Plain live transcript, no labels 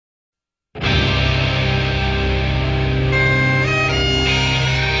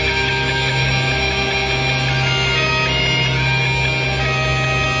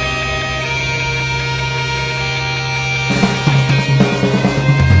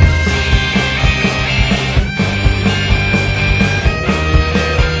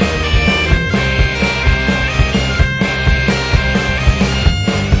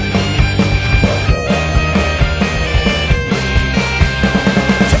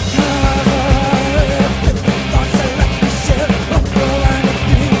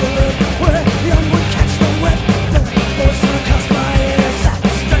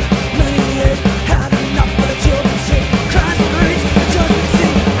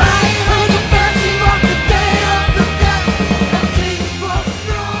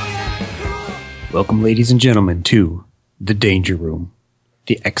Welcome, ladies and gentlemen, to The Danger Room,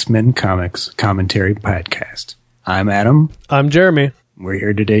 the X-Men Comics Commentary Podcast. I'm Adam. I'm Jeremy. We're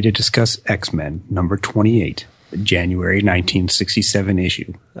here today to discuss X-Men number 28, the January 1967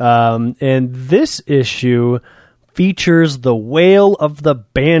 issue. And this issue features the Wail of the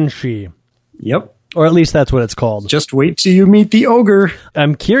Banshee. Yep. Or at least that's what it's called. Just wait till you meet the ogre.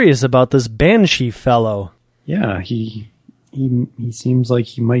 I'm curious about this Banshee fellow. Yeah, he seems like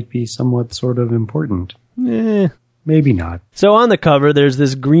he might be somewhat sort of important. Maybe not. So on the cover, there's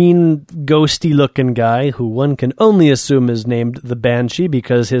this green, ghosty-looking guy who one can only assume is named the Banshee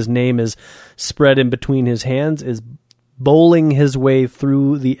because his name is spread in between his hands, is bowling his way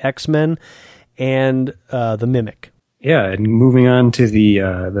through the X-Men and the Mimic. Yeah, and moving on to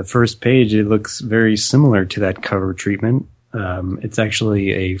the first page, it looks very similar to that cover treatment. It's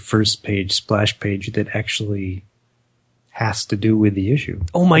actually a first page splash page that actually has to do with the issue.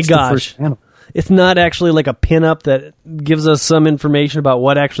 Oh my gosh. It's not actually like a pinup that gives us some information about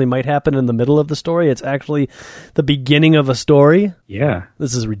what actually might happen in the middle of the story. It's actually the beginning of a story. Yeah.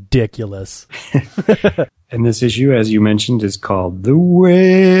 This is ridiculous. And this issue, as you mentioned, is called The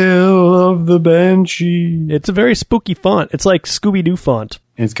Wail of the Banshee. It's a very spooky font. It's like Scooby-Doo font.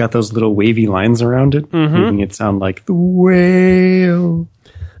 And it's got those little wavy lines around it, making it sound like the wail.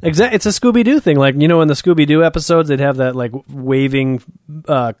 Exactly. It's a Scooby-Doo thing. Like, you know, in the Scooby-Doo episodes, they'd have that, like, waving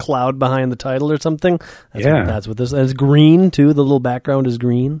cloud behind the title or something. That's what this is. It's green, too. The little background is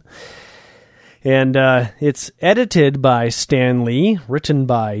green. And it's edited by Stan Lee, written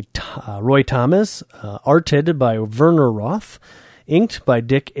by Roy Thomas, arted by Werner Roth, inked by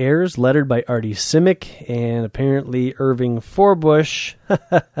Dick Ayers, lettered by Artie Simic, and apparently Irving Forbush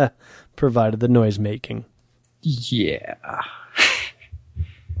provided the noise making. Yeah.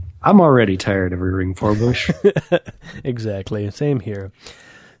 I'm already tired of Irving Forbush. Exactly. Same here.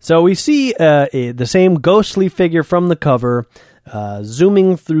 So we see the same ghostly figure from the cover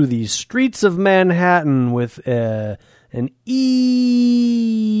zooming through the streets of Manhattan with an E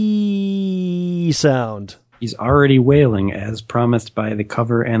sound. He's already wailing as promised by the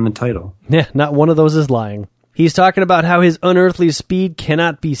cover and the title. Yeah, not one of those is lying. He's talking about how his unearthly speed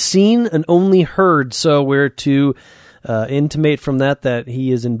cannot be seen and only heard, so we're to intimate from that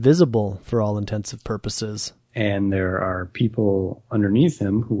he is invisible for all intensive purposes. And there are people underneath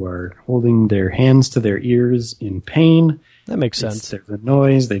him who are holding their hands to their ears in pain. That makes sense. There's a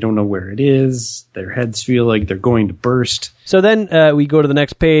noise. They don't know where it is. Their heads feel like they're going to burst. So then we go to the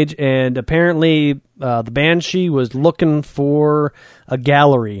next page, and apparently the Banshee was looking for a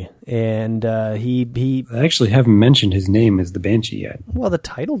gallery, and he I actually haven't mentioned his name as the Banshee yet. Well, the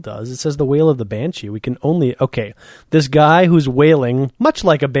title does. It says the Wail of the Banshee. We can only... Okay, this guy who's wailing, much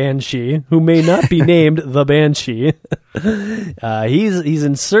like a Banshee, who may not be named the Banshee, he's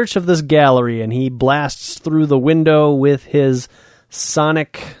in search of this gallery, and he blasts through the window with his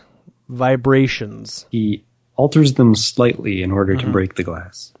sonic vibrations. He alters them slightly in order to break the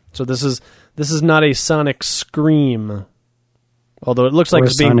glass. So this is not a sonic scream, although it looks like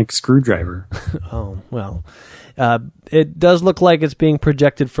it's a sonic screwdriver. Oh, well. It does look like it's being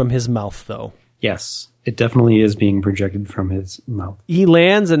projected from his mouth, though. Yes, it definitely is being projected from his mouth. He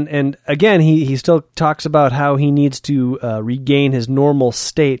lands, and again, he still talks about how he needs to regain his normal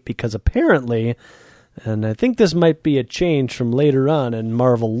state, because apparently, and I think this might be a change from later on in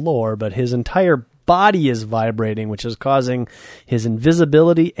Marvel lore, but his entire body is vibrating, which is causing his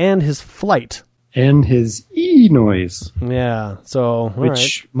invisibility and his flight. And his E noise. Yeah, so...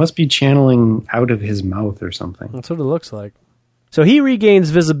 Which must be channeling out of his mouth or something. That's what it looks like. So he regains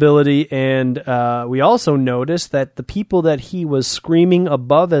visibility, and we also notice that the people that he was screaming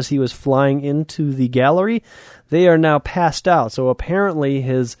above as he was flying into the gallery, they are now passed out. So apparently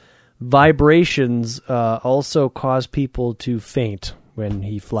his vibrations also cause people to faint when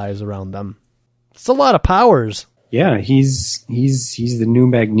he flies around them. It's a lot of powers. Yeah, he's the new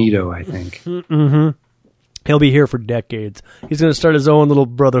Magneto, I think. Mm-hmm. He'll be here for decades. He's going to start his own little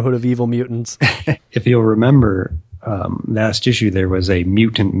Brotherhood of Evil Mutants. If you'll remember, last issue there was a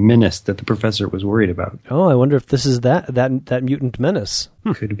mutant menace that the professor was worried about. Oh, I wonder if this is that mutant menace.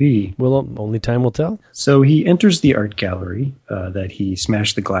 Could be. Well, only time will tell. So he enters the art gallery that he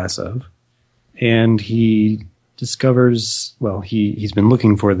smashed the glass of, and he discovers, well, he's been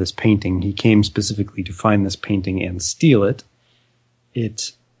looking for this painting. He came specifically to find this painting and steal it.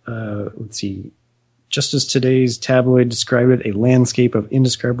 Let's see, just as today's tabloid described it, a landscape of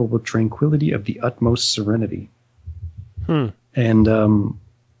indescribable tranquility of the utmost serenity. And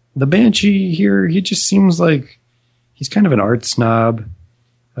the Banshee here, he just seems like he's kind of an art snob.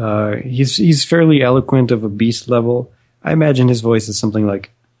 He's fairly eloquent of a beast level. I imagine his voice is something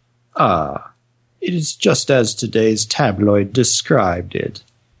like, It is just as today's tabloid described it.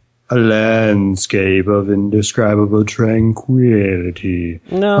 A landscape of indescribable tranquility,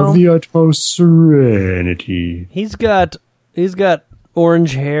 of the utmost serenity. He's got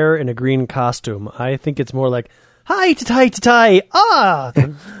orange hair and a green costume. I think it's more like, hi,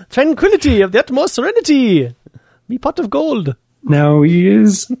 tranquility of the utmost serenity. Me pot of gold. Now, he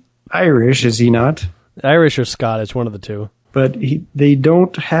is Irish, is he not? Irish or Scottish, one of the two. But they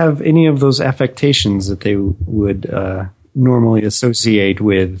don't have any of those affectations that they would normally associate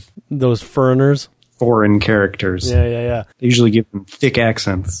with those foreigners. Foreign characters. Yeah. They usually give them thick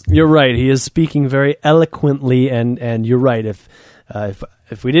accents. You're right. He is speaking very eloquently, and you're right.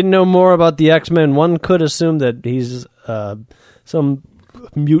 If we didn't know more about the X-Men, one could assume that he's some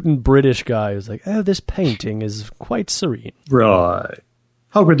mutant British guy who's like, this painting is quite serene. Right.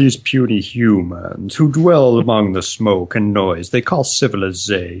 How could these puny humans who dwell among the smoke and noise they call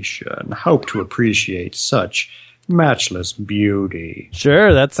civilization hope to appreciate such matchless beauty?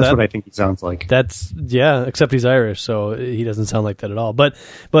 Sure, that's what I think he sounds like. Except he's Irish, so he doesn't sound like that at all. But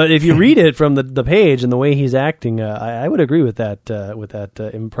if you read it from the page and the way he's acting, I would agree with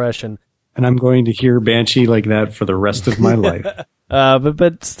that impression. And I'm going to hear Banshee like that for the rest of my life.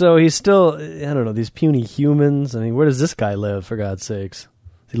 But so he's still, I don't know, these puny humans. I mean, where does this guy live, for God's sakes?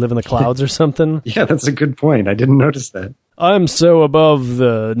 Does he live in the clouds or something? Yeah, that's a good point. I didn't notice that. I'm so above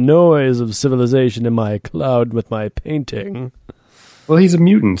the noise of civilization in my cloud with my painting. Well, he's a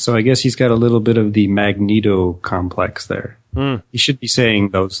mutant, so I guess he's got a little bit of the Magneto complex there. He should be saying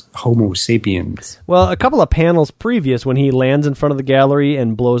those Homo sapiens. Well, a couple of panels previous, when he lands in front of the gallery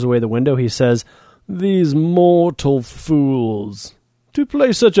and blows away the window, he says, "These mortal fools, to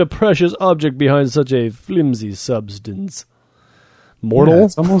place such a precious object behind such a flimsy substance." Mortal? Yeah,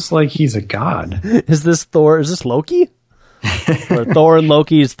 it's almost like he's a god. Is this Thor? Is this Loki? Or Thor and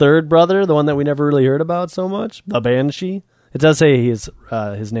Loki's third brother, the one that we never really heard about so much? The Banshee? It does say his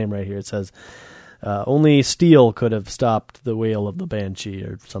name right here. It says, only steel could have stopped the wail of the Banshee,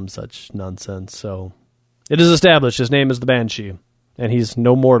 or some such nonsense. So it is established his name is the Banshee, and he's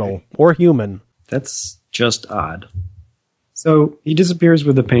no mortal or human. That's just odd. So he disappears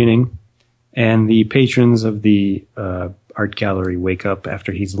with the painting, and the patrons of the art gallery wake up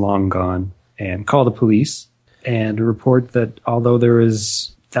after he's long gone and call the police and report that although there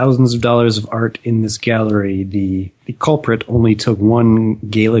is thousands of dollars of art in this gallery, the culprit only took one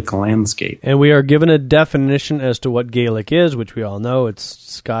Gaelic landscape. And we are given a definition as to what Gaelic is, which we all know. It's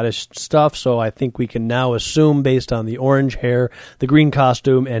Scottish stuff, so I think we can now assume, based on the orange hair, the green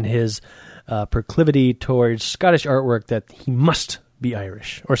costume, and his proclivity towards Scottish artwork, that he must be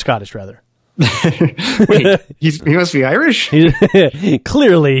Irish, or Scottish, rather. Wait, he must be Irish?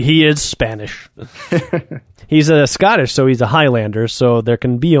 Clearly, he is Spanish. He's a Scottish, so he's a Highlander, so there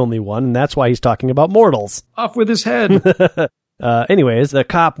can be only one, and that's why he's talking about mortals. Off with his head. Anyways, the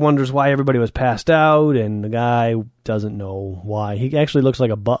cop wonders why everybody was passed out, and the guy doesn't know why. He actually looks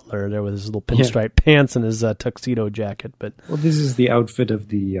like a butler there with his little pinstripe pants and his tuxedo jacket. But well, this is the outfit of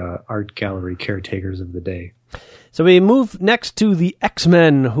the art gallery caretakers of the day. So we move next to the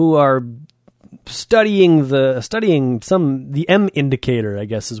X-Men, who are studying the M indicator, I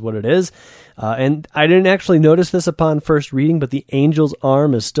guess is what it is. And I didn't actually notice this upon first reading, but the Angel's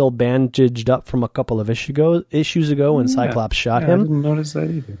arm is still bandaged up from a couple of issues ago when Cyclops shot him. I didn't notice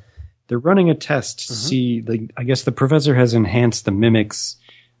that either. They're running a test to see, I guess the professor has enhanced the mimic's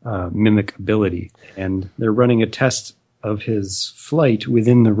mimic ability, and they're running a test of his flight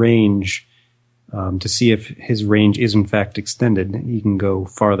within the range to see if his range is in fact extended. He can go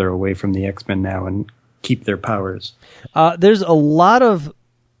farther away from the X-Men now and keep their powers. There's a lot of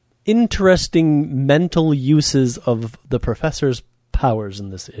interesting mental uses of the professor's powers in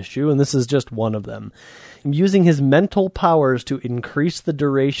this issue, and this is just one of them. Using his mental powers to increase the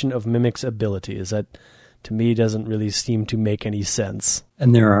duration of Mimic's abilities. That, to me, doesn't really seem to make any sense.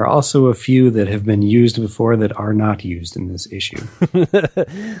 And there are also a few that have been used before that are not used in this issue.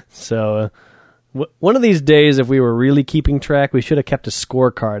 So, one of these days, if we were really keeping track, we should have kept a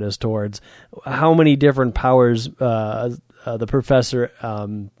scorecard as towards how many different powers the professor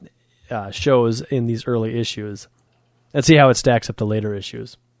shows in these early issues. Let's see how it stacks up to later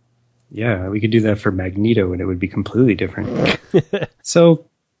issues. Yeah, we could do that for Magneto, and it would be completely different. So,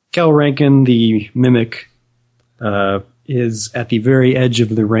 Kel Rankin, the Mimic, is at the very edge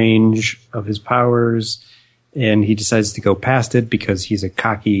of the range of his powers, and he decides to go past it because he's a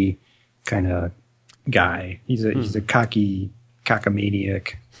cocky kind of guy. He's a cocky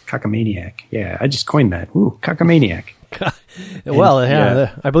cockamaniac. Yeah, I just coined that. Ooh, cockamaniac. Well,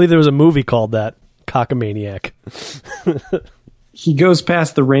 yeah, I believe there was a movie called that, Cockamaniac. he goes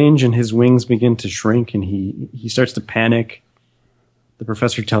past the range and his wings begin to shrink and he starts to panic. The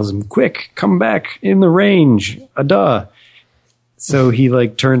professor tells him, "Quick, come back in the range. Duh." So he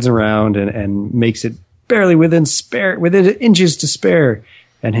like turns around and makes it barely within inches to spare,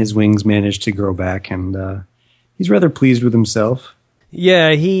 and his wings manage to grow back, and he's rather pleased with himself.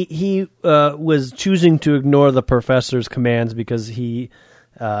 Yeah, he was choosing to ignore the professor's commands because he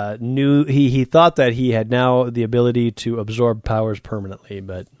knew he thought that he had now the ability to absorb powers permanently,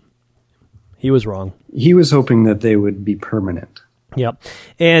 but he was wrong. He was hoping that they would be permanent. Yep.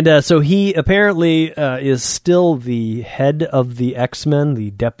 And so he apparently is still the head of the X-Men,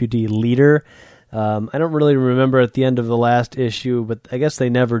 the deputy leader. I don't really remember at the end of the last issue, but I guess they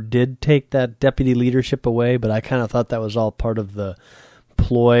never did take that deputy leadership away, but I kind of thought that was all part of the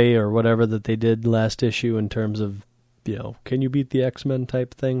ploy or whatever that they did last issue in terms of, can you beat the X-Men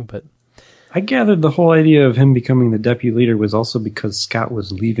type thing? But I gathered the whole idea of him becoming the deputy leader was also because Scott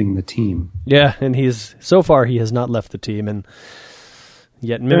was leaving the team. Yeah, and so far he has not left the team, and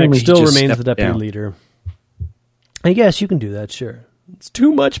yet Mimic still remains the deputy leader. I guess you can do that, sure. It's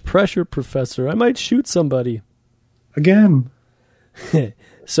too much pressure, Professor. I might shoot somebody. Again.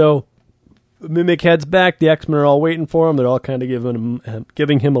 So Mimic heads back. The X-Men are all waiting for him. They're all kind of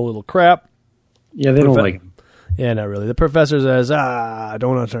giving him a little crap. Yeah, they don't like him. Yeah, not really. The professor says,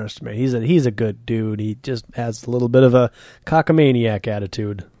 don't underestimate. He's a good dude. He just has a little bit of a cockamaniac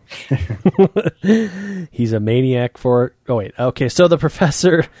attitude. He's a maniac for... Oh, wait. Okay, so the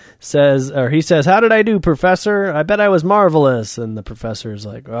professor says... Or he says, "How did I do, Professor? I bet I was marvelous." And the professor's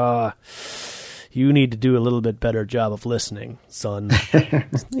like, you need to do a little bit better job of listening, son.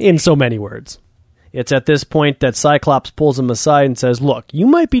 In so many words. It's at this point that Cyclops pulls him aside and says, "Look, you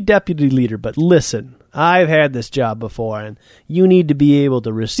might be deputy leader, but listen, I've had this job before, and you need to be able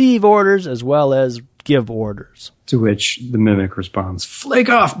to receive orders as well as give orders." To which the Mimic responds, "Flake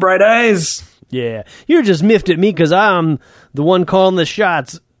off, Bright Eyes!" Yeah, you're just miffed at me because I'm the one calling the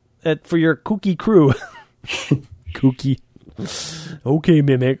shots for your kooky crew. Kooky. Okay,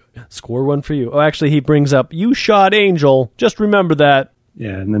 Mimic, score one for you. Oh, actually, he brings up, "You shot Angel. Just remember that."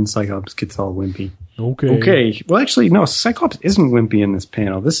 Yeah, and then Cyclops gets all wimpy. Okay. Well, actually, no, Cyclops isn't wimpy in this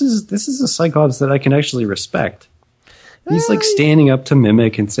panel. This is a Cyclops that I can actually respect. He's like standing up to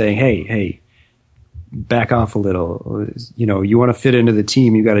Mimic and saying, hey, back off a little. You want to fit into the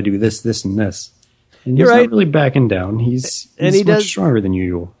team, you got to do this, this, and this. And he's not really backing down. He's much stronger than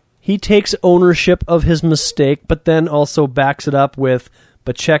usual. He takes ownership of his mistake, but then also backs it up with,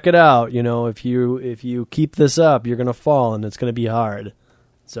 "But check it out. If you keep this up, you're going to fall, and it's going to be hard."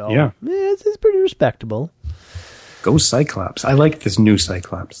 So yeah, it's pretty respectable. Go Cyclops! I like this new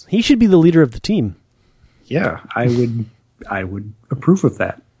Cyclops. He should be the leader of the team. Yeah, I would approve of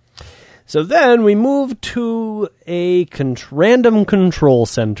that. So then we move to a random control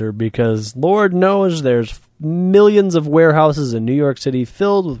center because Lord knows there's millions of warehouses in New York City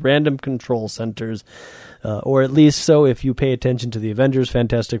filled with random control centers, or at least so if you pay attention to the Avengers,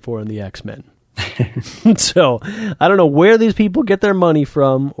 Fantastic Four, and the X-Men. So I don't know where these people get their money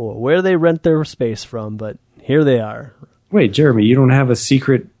from or where they rent their space from, but here they are. Wait, Jeremy, you don't have a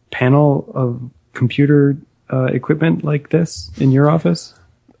secret panel of computer equipment like this in your office?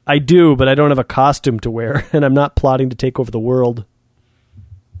 I do, but I don't have a costume to wear, and I'm not plotting to take over the world.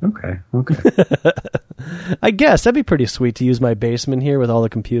 Okay. I guess that'd be pretty sweet to use my basement here with all the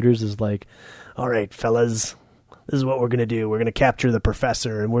computers as like, all right, fellas, this is what we're going to do. We're going to capture the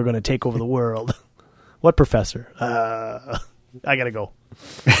professor, and we're going to take over the world. What professor? I got to go.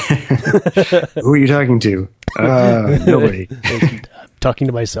 Who are you talking to? Nobody. I'm talking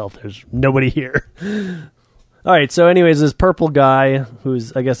to myself. There's nobody here. All right, so anyways, this purple guy,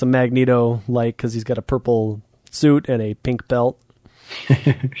 who's, I guess, a Magneto-like because he's got a purple suit and a pink belt.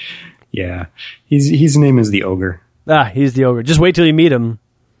 Yeah. His name is the Ogre. He's the Ogre. Just wait till you meet him.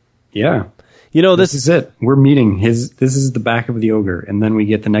 Yeah. This is it. We're meeting this is the back of the Ogre, and then we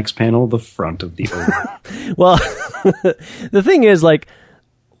get the next panel, the front of the Ogre. Well, the thing is, like,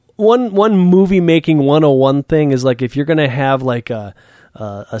 one movie making 101 thing is like if you're going to have like a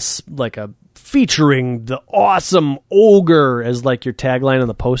featuring the awesome ogre as like your tagline on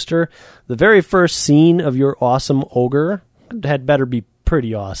the poster, the very first scene of your awesome ogre had better be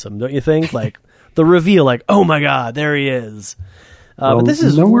pretty awesome, don't you think? Like the reveal, like, oh my god, there he is. But this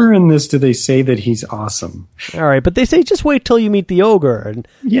is nowhere in this do they say that he's awesome. All right, but they say just wait till you meet the ogre. And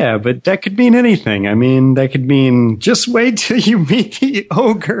yeah, but that could mean anything. I mean, that could mean just wait till you meet the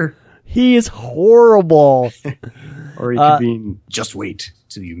ogre. He is horrible. Or it could mean just wait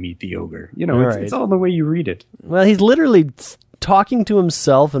till you meet the ogre. It's all the way you read it. Well, he's literally talking to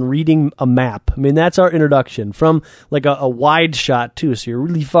himself and reading a map. I mean, that's our introduction from like a wide shot too. So you're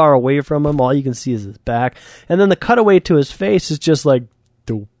really far away from him. All you can see is his back. And then the cutaway to his face is just like,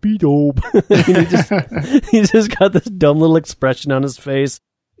 dopey dope. He's just got this dumb little expression on his face.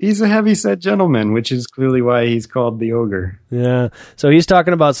 He's a heavyset gentleman, which is clearly why he's called the ogre. Yeah. So he's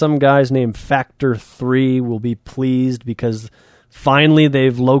talking about some guys named Factor 3 will be pleased because finally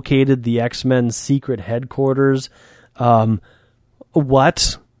they've located the X-Men secret headquarters.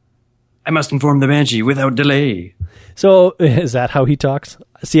 What? I must inform the Banshee without delay. So is that how he talks?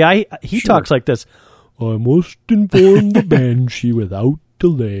 See, he talks like this. I must inform the Banshee without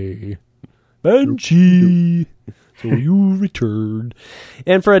delay. Banshee, so you returned.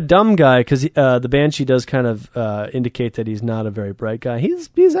 And for a dumb guy, because the Banshee does kind of indicate that he's not a very bright guy,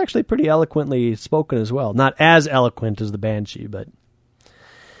 he's actually pretty eloquently spoken as well. Not as eloquent as the Banshee, but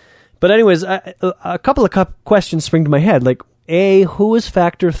anyways, a couple of questions spring to my head. Like, who is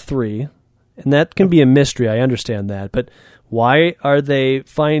Factor 3? And that can be a mystery, I understand that, but what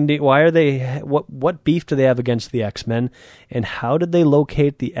beef do they have against the X-Men, and how did they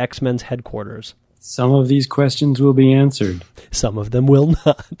locate the X-Men's headquarters? Some of these questions will be answered. Some of them will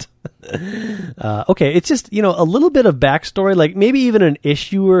not. Okay, it's just, a little bit of backstory, like maybe even an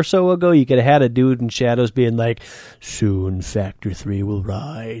issue or so ago, you could have had a dude in shadows being like, soon Factor 3 will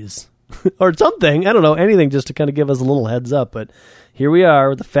rise. Or something, I don't know, anything just to kind of give us a little heads up, but here we are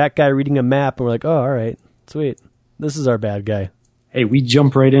with the fat guy reading a map, and we're like, oh, all right, sweet. This is our bad guy. Hey, we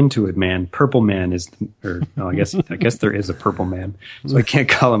jump right into it, man. Purple Man is, I guess there is a Purple Man, so I can't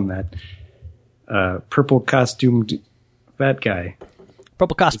call him that. Purple costumed fat guy.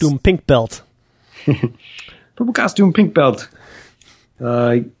 Purple costume, pink belt. Purple costume, pink belt.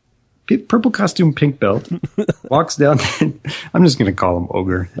 Purple costume, pink belt. Walks down. I'm just going to call him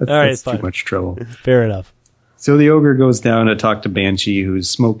Ogre. That's too much trouble. Fair enough. So the Ogre goes down to talk to Banshee, who's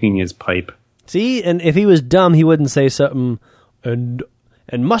smoking his pipe. See, and if he was dumb, he wouldn't say something, and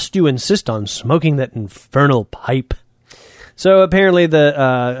must you insist on smoking that infernal pipe? So apparently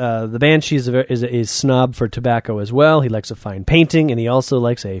the Banshee is a snob for tobacco as well. He likes a fine painting, and he also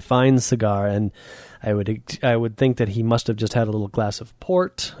likes a fine cigar. And I would think that he must have just had a little glass of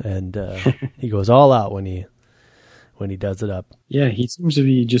port, and he goes all out when he does it up. Yeah, he seems to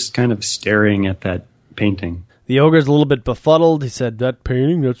be just kind of staring at that painting. The Ogre's a little bit befuddled. He said, "That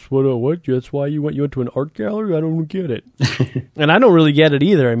painting, that's what? That's why you went to an art gallery? I don't get it." And I don't really get it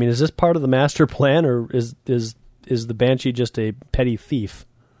either. I mean, is this part of the master plan, or is the Banshee just a petty thief?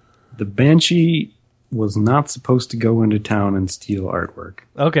 The Banshee was not supposed to go into town and steal artwork.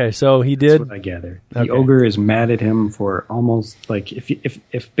 Okay, so he did. That's what I gather. The Ogre is mad at him for almost like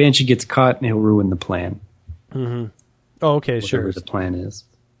if Banshee gets caught, he'll ruin the plan. Mm-hmm. Oh, okay, sure. Whatever the plan is.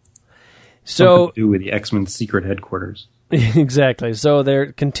 So something to do with the X-Men's secret headquarters. Exactly. So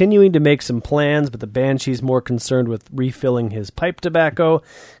they're continuing to make some plans, but the Banshee's more concerned with refilling his pipe tobacco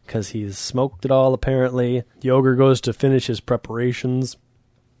because he's smoked it all, apparently. The Ogre goes to finish his preparations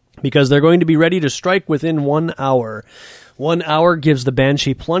because they're going to be ready to strike within 1 hour. 1 hour gives the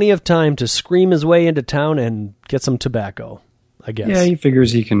Banshee plenty of time to scream his way into town and get some tobacco, I guess. Yeah, he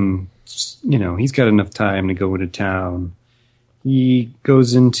figures he can, he's got enough time to go into town. He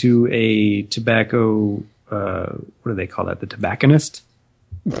goes into a tobacco, what do they call that? The tobacconist?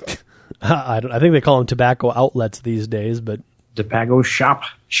 I think they call them tobacco outlets these days, but tobacco shop,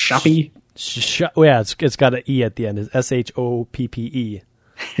 shoppy. Yeah, it's got an E at the end. It's SHOPPE.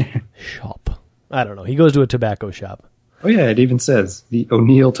 Shop. I don't know. He goes to a tobacco shop. Oh yeah, it even says the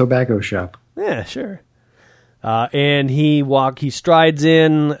O'Neill Tobacco Shop. Yeah, sure. And he strides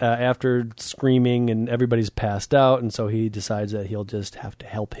in after screaming, and everybody's passed out, and so he decides that he'll just have to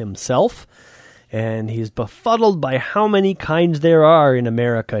help himself. And he's befuddled by how many kinds there are in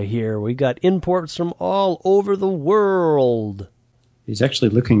America here. We got imports from all over the world. He's actually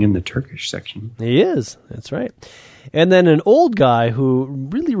looking in the Turkish section. He is. That's right. And then an old guy who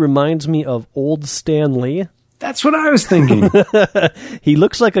really reminds me of old Stan Lee. That's what I was thinking. He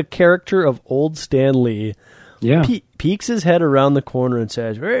looks like a character of old Stan Lee. Yeah. Peeks his head around the corner and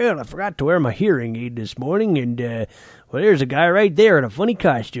says, "Well, I forgot to wear my hearing aid this morning, and there's a guy right there in a funny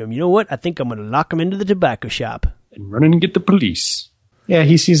costume. You know what? I think I'm going to lock him into the tobacco shop and run in and get the police." Yeah,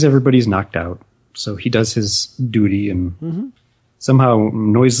 he sees everybody's knocked out, so he does his duty and somehow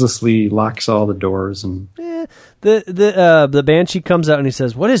noiselessly locks all the doors. And the Banshee comes out and he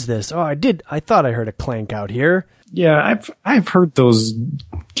says, "What is this? Oh, I thought I heard a clank out here." Yeah, I've heard those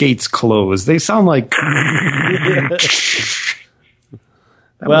gates close. They sound like.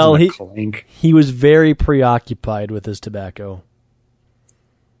 Well, he was very preoccupied with his tobacco.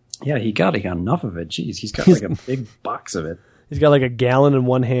 Yeah, he got enough of it. Jeez, he's got like a big box of it. He's got like a gallon in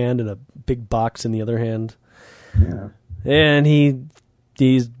one hand and a big box in the other hand. Yeah. And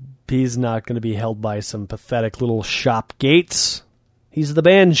he's not going to be held by some pathetic little shop gates. He's the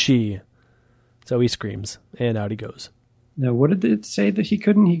Banshee. So he screams, and out he goes. Now, what did it say that he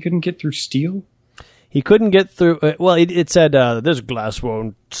couldn't? He couldn't get through steel? He couldn't get through... well, it said, this glass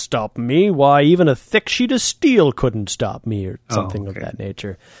won't stop me. Why, even a thick sheet of steel couldn't stop me, or something of that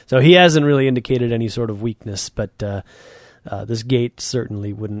nature. So he hasn't really indicated any sort of weakness, but this gate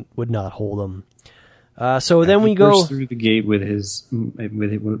certainly would not hold him. So then we go through the gate with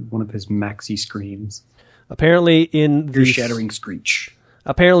one of his maxi screens. Apparently in the shattering screech.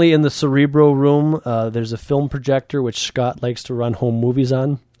 Apparently in the Cerebro room, there's a film projector which Scott likes to run home movies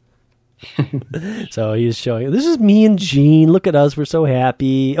on. So he's showing, this is me and Gene. Look at us, we're so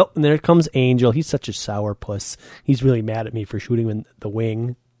happy. Oh, and there comes Angel. He's such a sourpuss. He's really mad at me for shooting him in the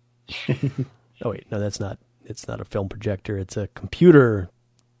wing. Oh wait, no, that's not. It's not a film projector. It's a computer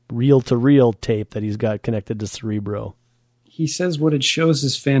reel-to-reel tape that he's got connected to Cerebro. He says what it shows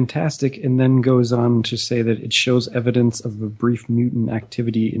is fantastic and then goes on to say that it shows evidence of a brief mutant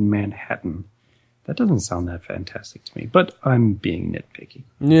activity in Manhattan. That doesn't sound that fantastic to me, but I'm being nitpicky.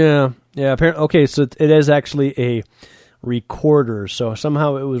 Yeah. Apparently, okay, so it is actually a recorder. So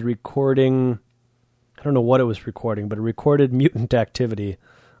somehow it was recording, I don't know what it was recording, but it recorded mutant activity.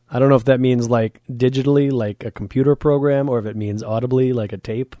 I don't know if that means like digitally, like a computer program, or if it means audibly, like a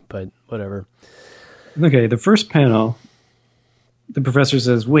tape, but whatever. Okay, the first panel, the professor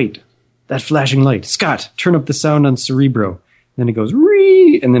says, wait, that flashing light. Scott, turn up the sound on Cerebro. Then it goes,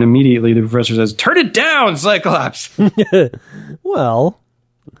 ree, and then immediately the professor says, turn it down, Cyclops. Well,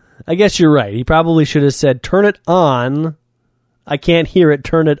 I guess you're right. He probably should have said, turn it on. I can't hear it,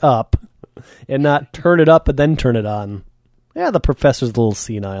 turn it up. And not turn it up and then turn it on. Yeah, the professor's a little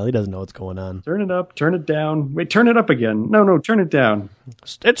senile. He doesn't know what's going on. Turn it up, turn it down. Wait, turn it up again. No, turn it down.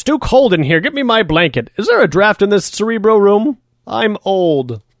 It's too cold in here. Get me my blanket. Is there a draft in this Cerebro room? I'm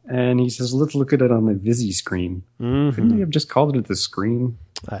old. And he says, let's look at it on the Visi screen. Mm-hmm. Couldn't he have just called it the screen?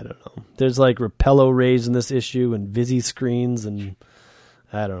 I don't know. There's like Repello rays in this issue and Visi screens and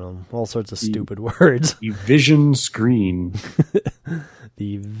I don't know, all sorts of stupid words. The Vision screen.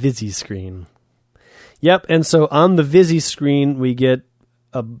 The Visi screen. Yep, and so on the Visi screen, we get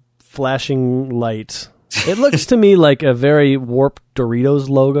a flashing light. It looks to me like a very warped Doritos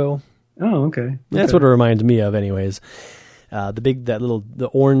logo. Oh, okay. That's what it reminds me of anyways. The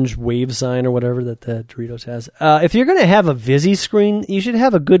orange wave sign or whatever that the Doritos has. If you're going to have a Visi screen, you should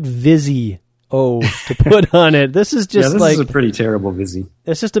have a good Visi to put on it. This is just this is a pretty terrible Visi.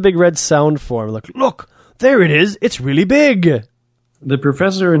 It's just a big red sound form. Look, there it is. It's really big. The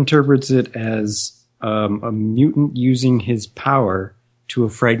professor interprets it as a mutant using his power to a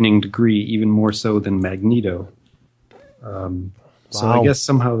frightening degree, even more so than Magneto. So I guess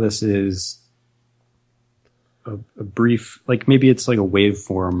somehow this is a brief, like maybe it's like a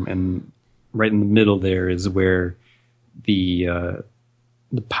waveform, and right in the middle there is where the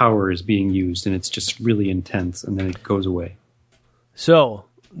power is being used, and it's just really intense, and then it goes away. So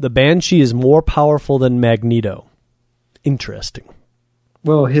the Banshee is more powerful than Magneto. Interesting.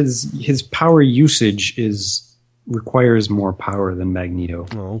 Well, his power usage requires more power than Magneto.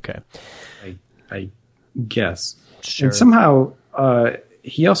 Oh, okay. I guess. Sure. And somehow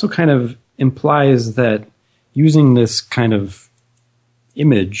he also kind of implies that using this kind of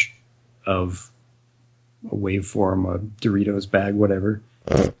image of a waveform, a Doritos bag, whatever,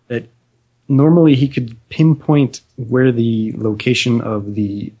 that normally he could pinpoint where the location of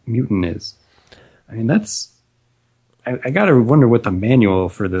the mutant is. I mean, that's... I gotta wonder what the manual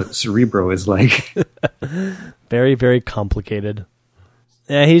for the Cerebro is like. Very, very complicated.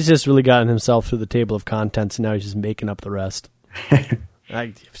 Yeah, he's just really gotten himself through the table of contents, and now he's just making up the rest.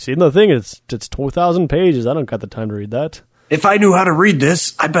 I've seen the thing. It's 2,000 pages. I don't got the time to read that. If I knew how to read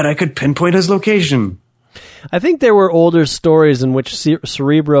this, I bet I could pinpoint his location. I think there were older stories in which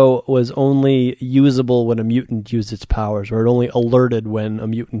Cerebro was only usable when a mutant used its powers, or it only alerted when a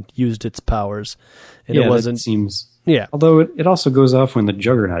mutant used its powers. And it wasn't. That seems... Yeah. Although it also goes off when the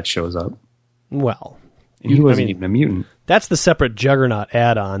Juggernaut shows up. Well. And he wasn't even a mutant. That's the separate Juggernaut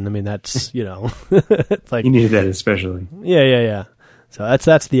add-on. I mean, that's, it's like... You needed that especially. Yeah. So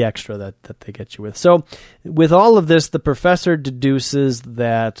that's the extra that they get you with. So with all of this, the professor deduces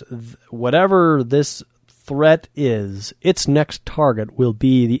that whatever this threat is, its next target will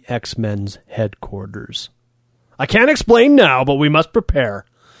be the X-Men's headquarters. I can't explain now, but we must prepare.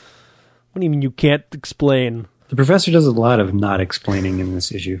 What do you mean you can't explain? The professor does a lot of not explaining in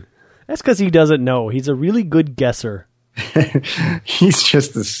this issue. That's because he doesn't know. He's a really good guesser. He's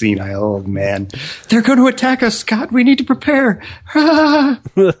just a senile old man. They're going to attack us, Scott. We need to prepare.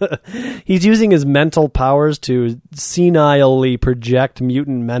 He's using his mental powers to senilely project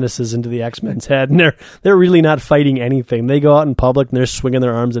mutant menaces into the X-Men's head, and they're really not fighting anything. They go out in public and they're swinging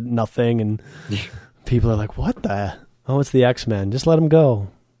their arms at nothing, and people are like, "What the? Oh, it's the X-Men. Just let them go."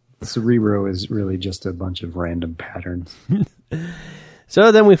 Cerebro is really just a bunch of random patterns.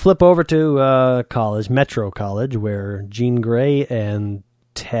 So then we flip over to college, Metro College, where Jean Grey and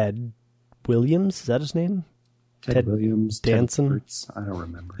Ted Williams, is that his name? Ted Williams. Danson? I don't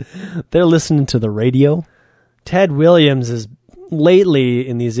remember. They're listening to the radio. Ted Williams is lately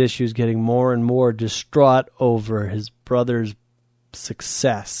in these issues getting more and more distraught over his brother's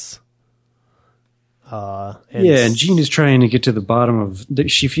success. And Jean is trying to get to the bottom of...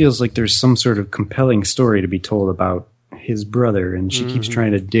 She feels like there's some sort of compelling story to be told about his brother, and she keeps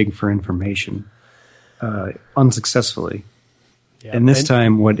trying to dig for information unsuccessfully. Yeah, and this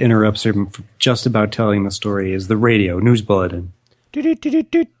time what interrupts her from just about telling the story is the radio news bulletin.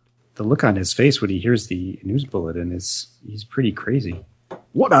 The look on his face when he hears the news bulletin is he's pretty crazy.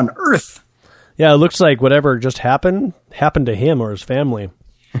 What on earth? Yeah, it looks like whatever just happened to him or his family.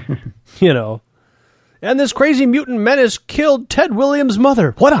 You know. And this crazy mutant menace killed Ted Williams'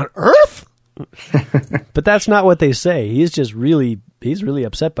 mother. What on earth? But that's not what they say. He's really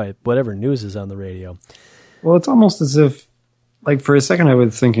upset by whatever news is on the radio. Well, it's almost as if, like, for a second I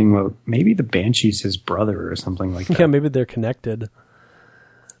was thinking, well, maybe the Banshee's his brother or something like that. Yeah, maybe they're connected.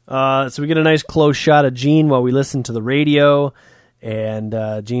 So we get a nice close shot of Jean while we listen to the radio, and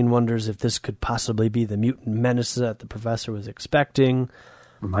Jean wonders if this could possibly be the mutant menace that the professor was expecting.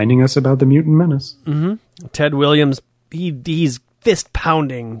 Reminding us about the mutant menace. Mm-hmm. Ted Williams, he's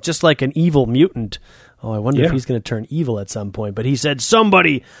fist-pounding, just like an evil mutant. Oh, I wonder if he's going to turn evil at some point. But he said,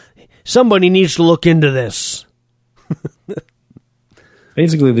 somebody needs to look into this.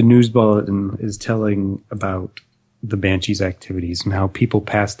 Basically, the news bulletin is telling about the Banshee's activities and how people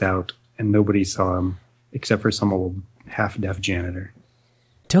passed out and nobody saw him except for some old half-deaf janitor.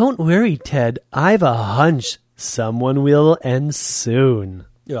 Don't worry, Ted. I've a hunch someone will end soon.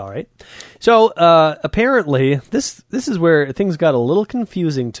 All right. So apparently, this is where things got a little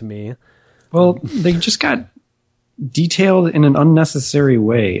confusing to me. Well, they just got detailed in an unnecessary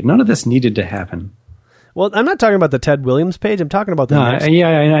way. None of this needed to happen. Well, I'm not talking about the Ted Williams page. I'm talking about the next. Yeah,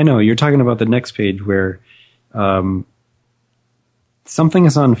 I know. You're talking about the next page where something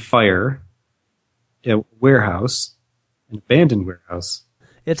is on fire at a warehouse, an abandoned warehouse.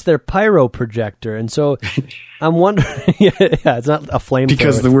 It's their pyro projector, and so I'm wondering... yeah, it's not a flamethrower.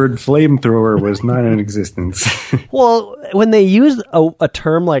 Because the word flamethrower was not in existence. Well, when they use a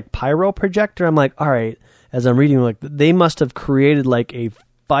term like pyro projector, I'm like, all right, as I'm reading, like they must have created like a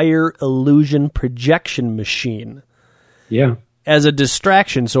fire illusion projection machine. Yeah. As a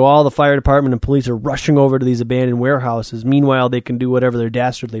distraction, so all the fire department and police are rushing over to these abandoned warehouses. Meanwhile, they can do whatever their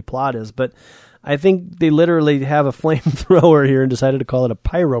dastardly plot is, but... I think they literally have a flamethrower here and decided to call it a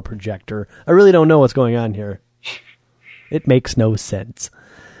pyro projector. I really don't know what's going on here. It makes no sense.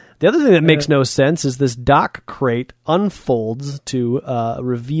 The other thing that makes no sense is this dock crate unfolds to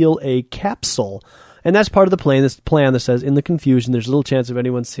reveal a capsule. And that's part of the plan. This plan that says, in the confusion, there's little chance of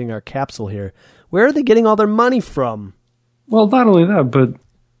anyone seeing our capsule here. Where are they getting all their money from? Well, not only that, but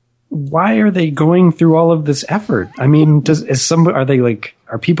why are they going through all of this effort? I mean,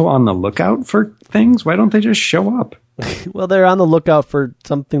 are people on the lookout for things? Why don't they just show up? Well, they're on the lookout for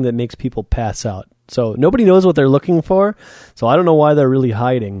something that makes people pass out. So nobody knows what they're looking for. So I don't know why they're really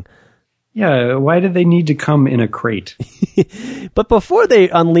hiding. Yeah, why did they need to come in a crate? But before they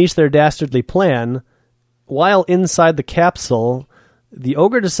unleash their dastardly plan, while inside the capsule, the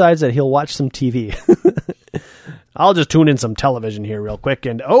ogre decides that he'll watch some TV. I'll just tune in some television here real quick.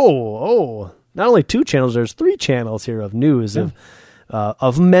 And not only 2 channels, there's 3 channels here of news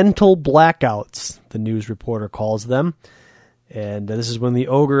of mental blackouts, the news reporter calls them. And this is when the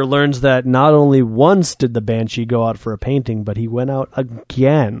ogre learns that not only once did the Banshee go out for a painting, but he went out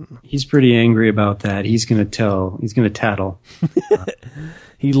again. He's pretty angry about that. He's going to tattle.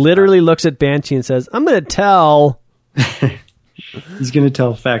 He literally looks at Banshee and says, I'm going to tell. He's going to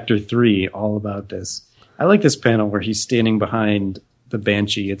tell Factor 3 all about this. I like this panel where he's standing behind the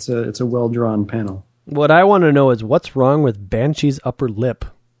Banshee. It's a well-drawn panel. What I want to know is what's wrong with Banshee's upper lip?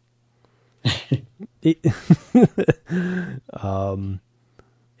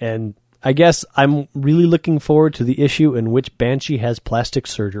 And I guess I'm really looking forward to the issue in which Banshee has plastic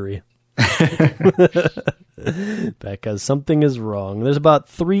surgery. Because something is wrong. There's about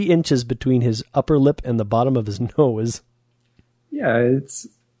 3 inches between his upper lip and the bottom of his nose. Yeah,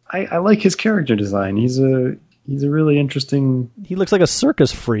 I like his character design. He's a He's a really interesting... He looks like a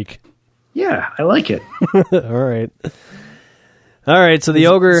circus freak. Yeah, I like it. All right, so the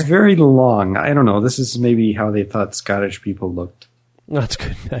ogre... It's very long. I don't know. This is maybe how they thought Scottish people looked. That's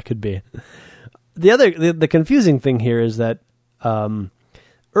good. That could be. The confusing thing here is that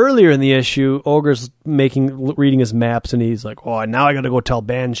earlier in the issue, Ogre's reading his maps, and he's like, "Oh, now I got to go tell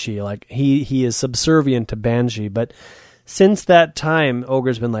Banshee." Like he is subservient to Banshee, but since that time,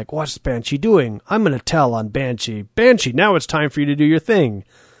 Ogre's been like, "What's Banshee doing? I'm going to tell on Banshee. Banshee, now it's time for you to do your thing."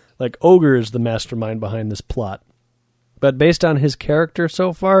 Like Ogre is the mastermind behind this plot, but based on his character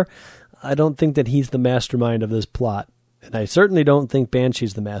so far, I don't think that he's the mastermind of this plot, and I certainly don't think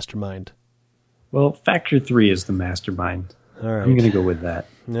Banshee's the mastermind. Well, Factor 3 is the mastermind. All right. I'm going to go with that.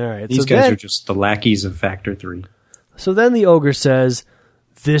 All right. These guys are just the lackeys of Factor 3. So then the ogre says,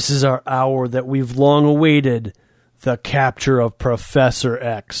 "This is our hour that we've long awaited. The capture of Professor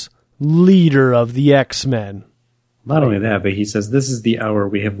X, leader of the X-Men." Not only that, but he says, "This is the hour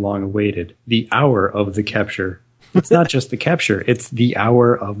we have long awaited. The hour of the capture." It's not just the capture. It's the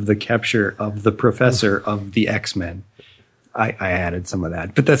hour of the capture of the Professor of the X-Men. I added some of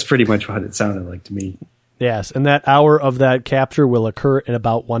that, but that's pretty much what it sounded like to me. Yes, and that hour of that capture will occur in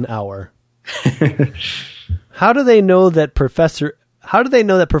about 1 hour. How do they know that Professor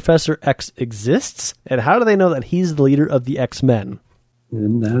X exists, and how do they know that he's the leader of the X-Men?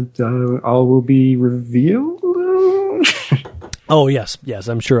 And that all will be revealed? Oh, yes,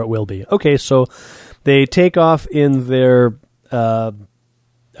 I'm sure it will be. Okay, so they take off in their,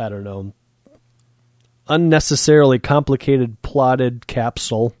 unnecessarily complicated plotted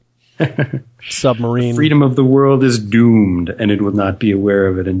capsule submarine. Freedom of the world is doomed, and it will not be aware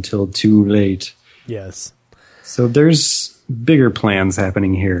of it until too late. Yes. So there's bigger plans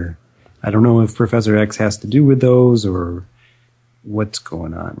happening here. I don't know if Professor X has to do with those or what's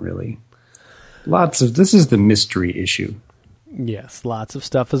going on, really. This is the mystery issue. Yes, lots of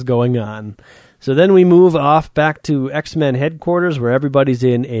stuff is going on. So then we move off back to X-Men headquarters, where everybody's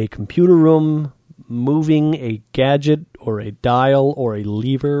in a computer room, moving a gadget or a dial or a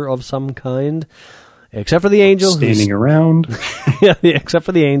lever of some kind, except for the Angel standing around. Yeah, except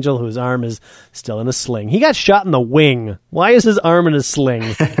for the Angel, whose arm is still in a sling. He got shot in the wing. Why is his arm in a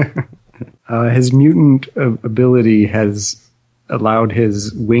sling? His mutant ability has allowed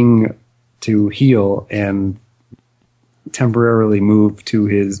his wing to heal and temporarily move to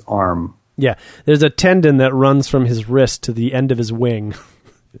his arm. Yeah, there's a tendon that runs from his wrist to the end of his wing.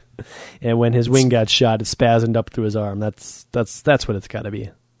 And when his wing got shot, it spasmed up through his arm. That's what it's got to be.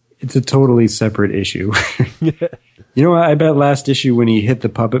 It's a totally separate issue. You know what? I bet last issue when he hit the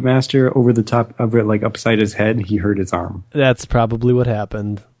Puppet Master over the top of it, like upside his head, he hurt his arm. That's probably what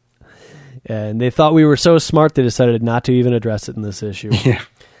happened. And they thought we were so smart, they decided not to even address it in this issue. Yeah.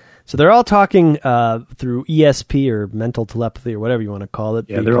 So they're all talking through ESP or mental telepathy or whatever you want to call it.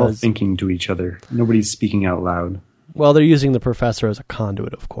 Yeah, they're all thinking to each other. Nobody's speaking out loud. Well, they're using the professor as a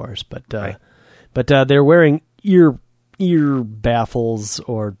conduit, of course, but right. They're wearing ear baffles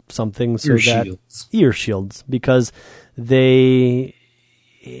or something, so ear shields, because they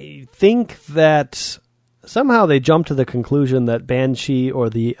think that somehow they jump to the conclusion that Banshee, or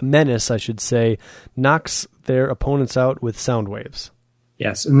the Menace, I should say, knocks their opponents out with sound waves.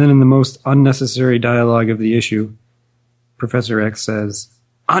 Yes, and then in the most unnecessary dialogue of the issue, Professor X says,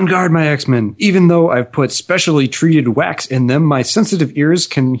 "On guard, my X-Men. Even though I've put specially treated wax in them, my sensitive ears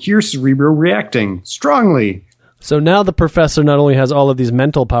can hear Cerebro reacting strongly." So now the professor not only has all of these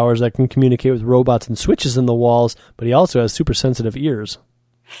mental powers that can communicate with robots and switches in the walls, but he also has super sensitive ears.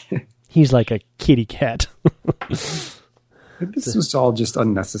 He's like a kitty cat. This was all just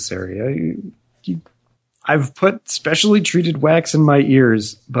unnecessary. I've put specially treated wax in my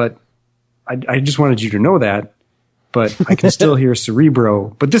ears, but I just wanted you to know that. But I can still hear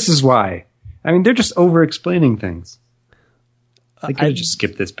Cerebro. But this is why. I mean, they're just over-explaining things. They could have just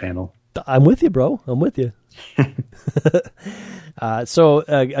skipped this panel. I'm with you, bro. I'm with you.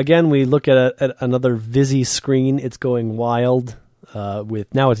 Again, we look at another Visi screen. It's going wild.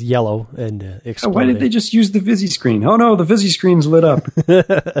 Now it's yellow and exploding. Why did they just use the Visi screen? Oh no, the Visi screen's lit up.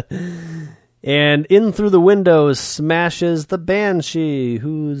 And in through the windows smashes the Banshee,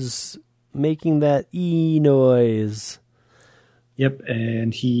 who's making that E noise. Yep,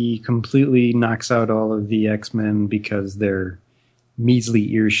 and he completely knocks out all of the X-Men because their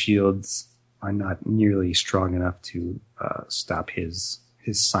measly ear shields are not nearly strong enough to stop his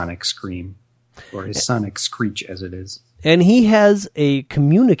sonic scream, or his sonic screech as it is. And he has a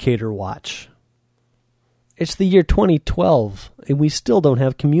communicator watch. It's the year 2012, and we still don't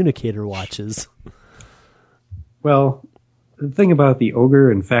have communicator watches. Well, the thing about the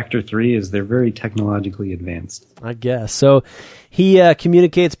Ogre and Factor 3 is they're very technologically advanced. I guess. So he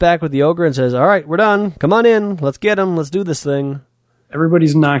communicates back with the Ogre and says, all right, we're done. Come on in. Let's get him. Let's do this thing.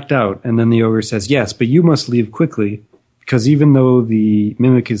 Everybody's knocked out. And then the Ogre says, yes, but you must leave quickly, because even though the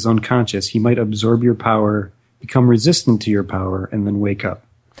Mimic is unconscious, he might absorb your power, become resistant to your power, and then wake up.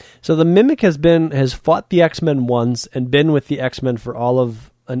 So the Mimic has fought the X-Men once and been with the X-Men for all of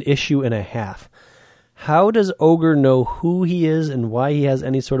an issue and a half. How does Ogre know who he is and why he has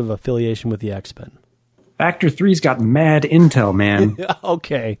any sort of affiliation with the X-Men? Factor 3's got mad intel, man.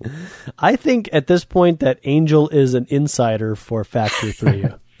 Okay. I think at this point that Angel is an insider for Factor 3.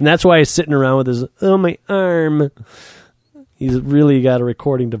 And that's why he's sitting around with his, oh, my arm. He's really got a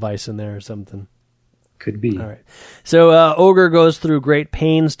recording device in there or something. Could be. All right. So Ogre goes through great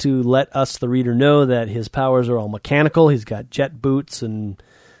pains to let us, the reader, know that his powers are all mechanical. He's got jet boots, and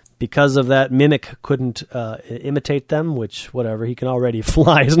because of that, Mimic couldn't imitate them, which, whatever, he can already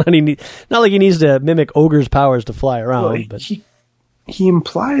fly. It's not like he needs to mimic Ogre's powers to fly around. Well, but he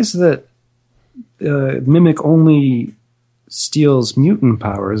implies that Mimic only steals mutant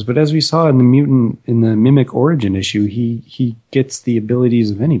powers, but as we saw in the Mimic origin issue, he gets the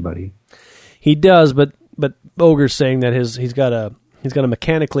abilities of anybody. He does, but Ogre's saying that he's got a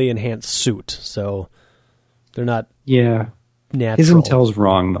mechanically enhanced suit, so they're not natural. His intel's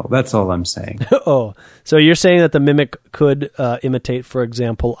wrong, though. That's all I'm saying. Oh, so you're saying that the Mimic could imitate, for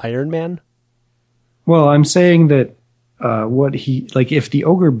example, Iron Man? Well, I'm saying that if the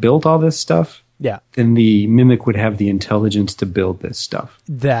Ogre built all this stuff, then the Mimic would have the intelligence to build this stuff.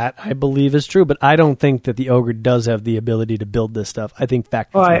 That, I believe, is true, but I don't think that the Ogre does have the ability to build this stuff. I think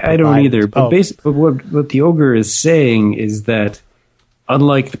Factor 3 I don't either. But basically, what the Ogre is saying is that,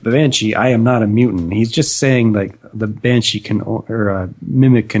 unlike the Banshee, I am not a mutant. He's just saying like the Banshee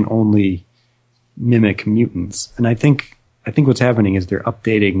Mimic can only mimic mutants, and I think what's happening is they're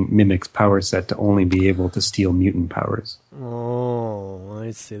updating Mimic's power set to only be able to steal mutant powers. Oh,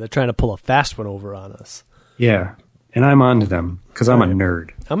 I see. They're trying to pull a fast one over on us. Yeah, and I'm on to them because I'm a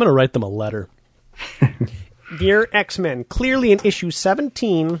nerd. I'm going to write them a letter. Dear X-Men, clearly in issue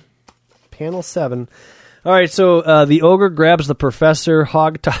 17, panel 7. All right, so the Ogre grabs the Professor,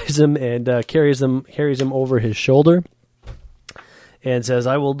 hog-ties him, and carries him over his shoulder, and says,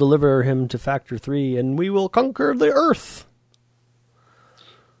 "I will deliver him to Factor 3, and we will conquer the Earth."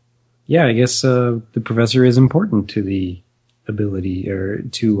 Yeah, I guess the Professor is important to the ability, or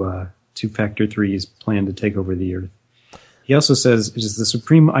to Factor 3's plan to take over the Earth. He also says, "It is the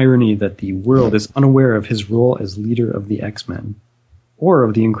supreme irony that the world is unaware of his role as leader of the X-Men, or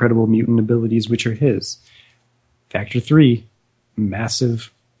of the incredible mutant abilities which are his. Factor 3,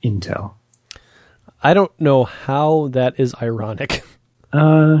 massive intel." I don't know how that is ironic.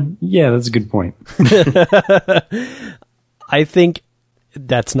 Yeah, that's a good point. I think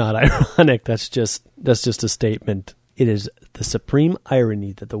that's not ironic. That's just a statement. It is the supreme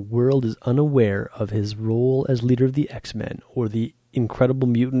irony that the world is unaware of his role as leader of the X-Men, or the incredible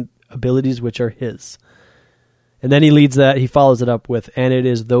mutant abilities which are his. And then he follows it up with, and it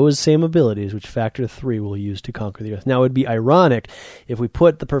is those same abilities which Factor 3 will use to conquer the Earth. Now, it would be ironic if we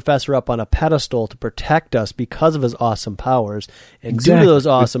put the Professor up on a pedestal to protect us because of his awesome powers, and due to those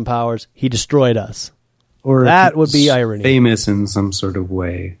awesome powers, he destroyed us. Or that would be irony. Famous in some sort of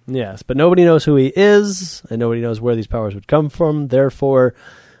way. Yes, but nobody knows who he is, and nobody knows where these powers would come from. Therefore,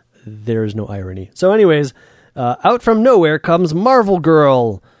 there is no irony. So anyways, out from nowhere comes Marvel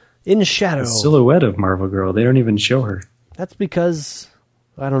Girl. In shadow. The silhouette of Marvel Girl. They don't even show her. That's because...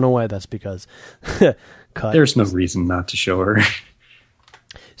 I don't know why that's because. Cut. There's no reason not to show her.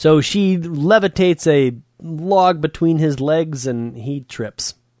 So she levitates a log between his legs and he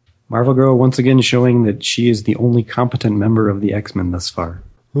trips. Marvel Girl once again showing that she is the only competent member of the X-Men thus far.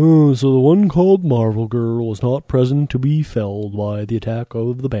 Oh, so the one called Marvel Girl was not present to be felled by the attack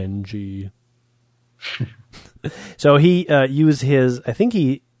of the Banshee. So he used his... I think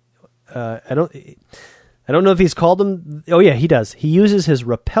he... I don't know if he's called them. Oh yeah, he does. He uses his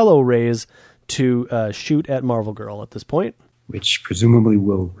Repello rays to shoot at Marvel Girl at this point, which presumably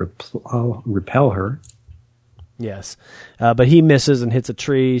will repel her. Yes, but he misses and hits a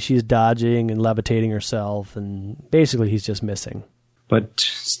tree. She's dodging and levitating herself, and basically he's just missing. But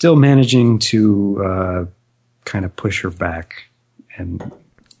still managing to kind of push her back and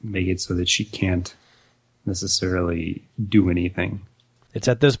make it so that she can't necessarily do anything. It's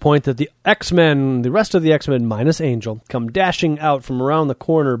at this point that the X-Men, the rest of the X-Men minus Angel, come dashing out from around the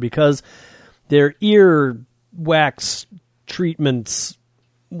corner because their ear wax treatments,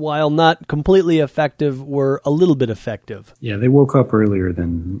 while not completely effective, were a little bit effective. Yeah, they woke up earlier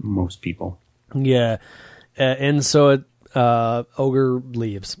than most people. Yeah, and so Ogre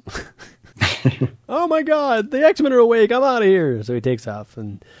leaves. Oh my God, the X-Men are awake. I'm out of here. So he takes off,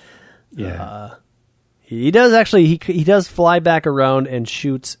 and he does actually. He does fly back around and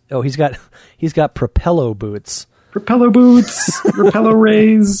shoots. Oh, he's got propello boots. Propello boots. Propello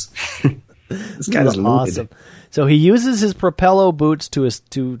rays. This guy's awesome. So he uses his propello boots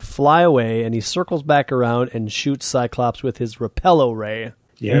to fly away, and he circles back around and shoots Cyclops with his repello ray.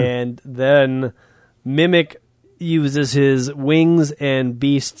 Yeah. And then Mimic uses his wings and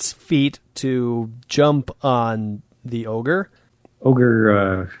Beast's feet to jump on the Ogre.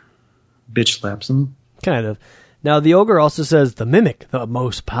 Ogre bitch slaps him. Kind of. Now, the Ogre also says, the Mimic, the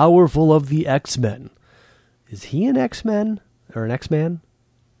most powerful of the X-Men. Is he an X-Men? Or an X-Man?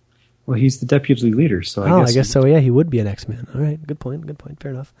 Well, he's the deputy leader, so I guess so. Yeah, he would be an X-Man. All right, good point.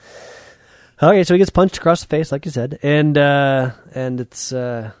 Fair enough. Okay, so he gets punched across the face, like you said, and it's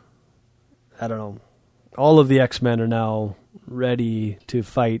I don't know. All of the X-Men are now ready to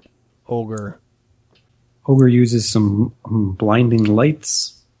fight Ogre. Ogre uses some blinding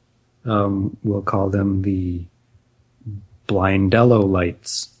lights. We'll call them the Blindello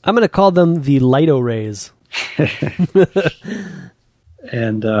lights. I'm going to call them the Lighto rays.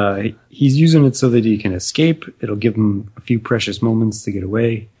 And he's using it so that he can escape. It'll give him a few precious moments to get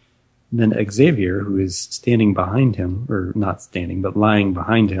away. And then Xavier, who is standing behind him, or not standing, but lying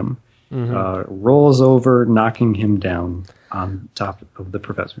behind him, rolls over, knocking him down on top of the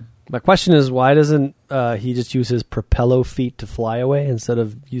professor. My question is, why doesn't he just use his propello feet to fly away instead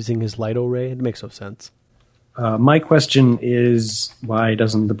of using his Lighto ray? It makes no sense. My question is, why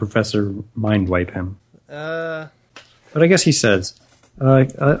doesn't the professor mind wipe him? But I guess he says...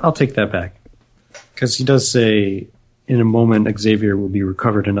 I'll take that back. Because he does say, in a moment, Xavier will be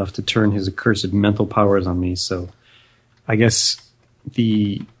recovered enough to turn his accursed mental powers on me. So I guess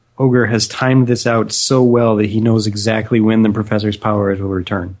the Ogre has timed this out so well that he knows exactly when the professor's powers will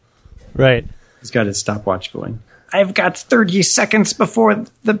return. Right. He's got his stopwatch going. I've got 30 seconds before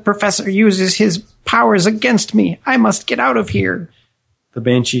the professor uses his powers against me. I must get out of here. The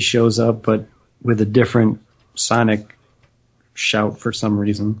Banshee shows up, but with a different sonic shout for some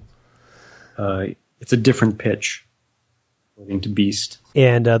reason. It's a different pitch, according to Beast.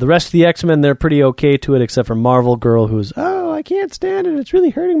 And the rest of the X-Men, they're pretty okay to it, except for Marvel Girl, who's, I can't stand it. It's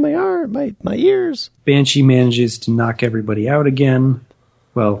really hurting my arm, my ears. Banshee manages to knock everybody out again.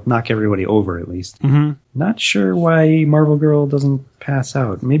 Well, knock everybody over, at least. Mm-hmm. Not sure why Marvel Girl doesn't pass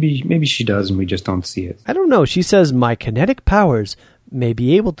out. Maybe she does, and we just don't see it. I don't know. She says, my kinetic powers may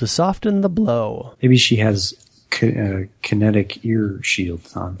be able to soften the blow. Maybe she has... kinetic ear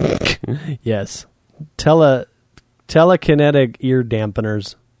shields on. Yes. Telekinetic ear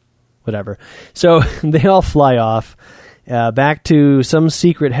dampeners. Whatever. So they all fly off back to some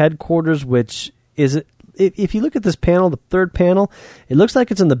secret headquarters, which is, if you look at this panel, the third panel, it looks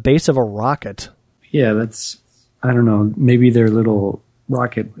like it's in the base of a rocket. Yeah, that's, I don't know, maybe their little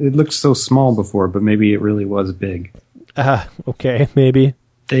rocket. It looked so small before, but maybe it really was big. Okay, maybe.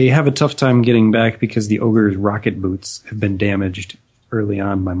 They have a tough time getting back because the Ogre's rocket boots have been damaged early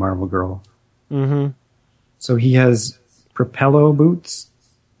on by Marvel Girl. Mm-hmm. So he has propello boots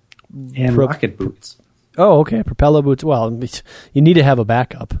and rocket boots. Oh, okay. Propello boots. Well, you need to have a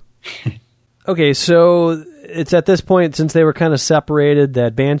backup. Okay, so it's at this point, since they were kind of separated,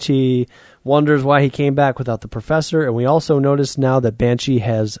 that Banshee wonders why he came back without the professor. And we also notice now that Banshee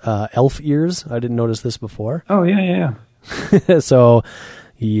has elf ears. I didn't notice this before. Oh, yeah. So...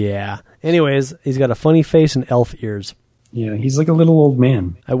 yeah. Anyways, he's got a funny face and elf ears. Yeah, he's like a little old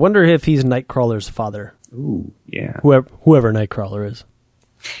man. I wonder if he's Nightcrawler's father. Ooh, yeah. Whoever Nightcrawler is.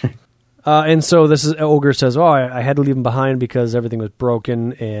 And so this is Ogre says, I had to leave him behind because everything was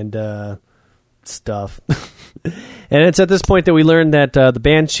broken and stuff. And it's at this point that we learn that the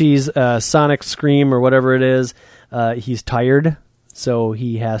Banshee's sonic scream or whatever it is, he's tired, so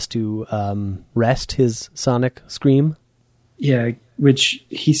he has to rest his sonic scream. Yeah, which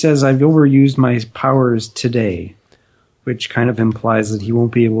he says, I've overused my powers today, which kind of implies that he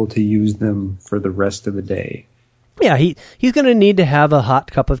won't be able to use them for the rest of the day. Yeah, he's going to need to have a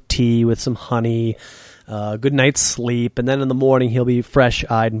hot cup of tea with some honey, good night's sleep, and then in the morning he'll be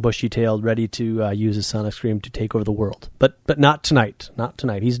fresh-eyed and bushy-tailed, ready to use his sonic scream to take over the world. But not tonight. Not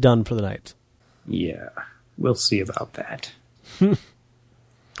tonight. He's done for the night. Yeah, we'll see about that.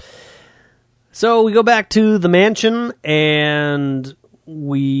 So we go back to the mansion, and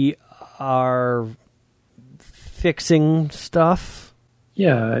we are fixing stuff.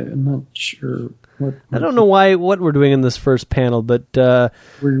 Yeah, I'm not sure what... I don't know what we're doing in this first panel, but...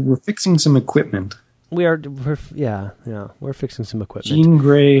 We're fixing some equipment. We're fixing some equipment. Jean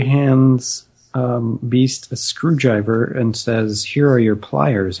Grey hands Beast a screwdriver and says, "Here are your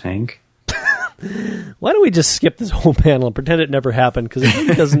pliers, Hank." Why don't we just skip this whole panel and pretend it never happened? Because it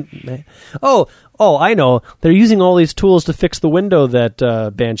really doesn't... Oh, I know. They're using all these tools to fix the window that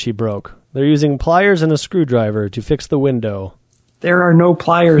Banshee broke. They're using pliers and a screwdriver to fix the window. There are no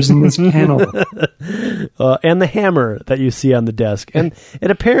pliers in this panel. And the hammer that you see on the desk. And it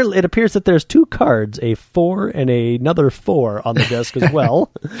appears that there's 2 cards, a 4 and another 4 on the desk as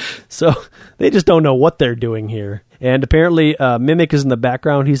well. So they just don't know what they're doing here. And apparently Mimic is in the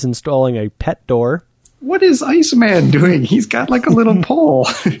background. He's installing a pet door. What is Iceman doing? He's got like a little pole.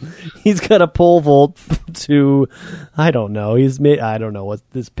 He's got a pole vault to, I don't know. I don't know what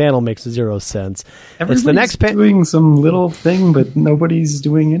this panel makes 0 sense. Everybody's the next doing some little thing, but nobody's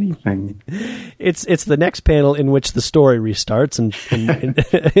doing anything. It's the next panel in which the story restarts, and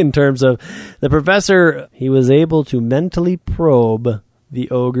in terms of the professor, he was able to mentally probe the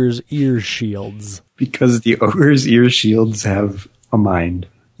ogre's ear shields. Because the ogre's ear shields have a mind.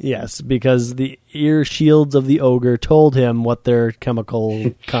 Yes, because the ear shields of the ogre told him what their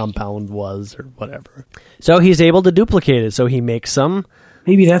chemical compound was or whatever. So he's able to duplicate it, so he makes some.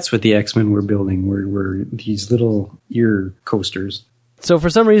 Maybe that's what the X-Men were building, were these little ear coasters. So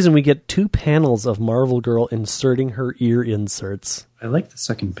for some reason we get 2 panels of Marvel Girl inserting her ear inserts. I like the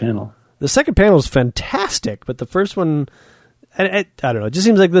second panel. The second panel is fantastic, but the first one... I don't know. It just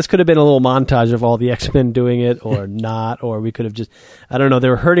seems like this could have been a little montage of all the X-Men doing it or not, or we could have just, I don't know, they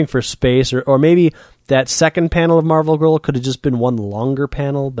were hurting for space, or maybe that second panel of Marvel Girl could have just been one longer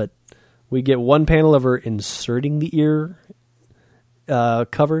panel, but we get one panel of her inserting the ear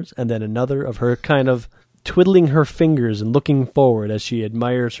covers and then another of her kind of twiddling her fingers and looking forward as she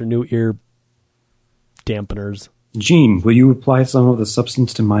admires her new ear dampeners. Jean, will you apply some of the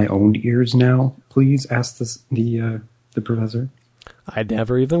substance to my own ears now, please? Asked the professor. I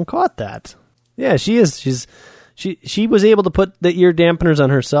never even caught that. Yeah, she is. She was able to put the ear dampeners on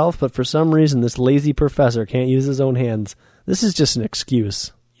herself, but for some reason this lazy professor can't use his own hands. This is just an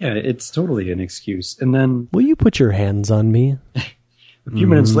excuse. Yeah, it's totally an excuse. And then... Will you put your hands on me? A few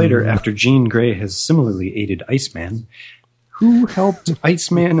minutes later, after Jean Grey has similarly aided Iceman, who helped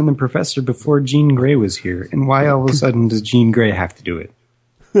Iceman and the professor before Jean Grey was here? And why all of a sudden does Jean Grey have to do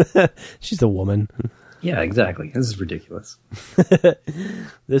it? She's a woman. Yeah, exactly. This is ridiculous.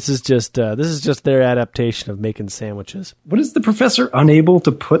 This is just their adaptation of making sandwiches. What is the professor unable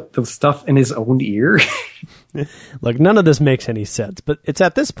to put the stuff in his own ear? Look, none of this makes any sense, but it's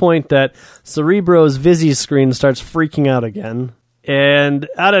at this point that Cerebro's Visi screen starts freaking out again, and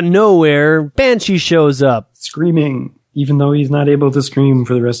out of nowhere, Banshee shows up. Screaming, even though he's not able to scream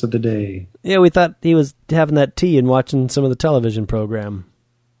for the rest of the day. Yeah, we thought he was having that tea and watching some of the television program.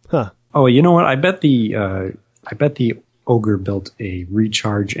 Huh. Oh, you know what? I bet the ogre built a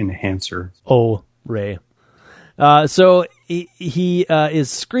recharge enhancer. Oh, Ray. So he is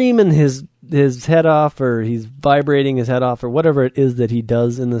screaming his head off, or he's vibrating his head off, or whatever it is that he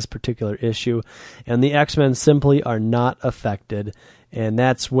does in this particular issue, and the X-Men simply are not affected. And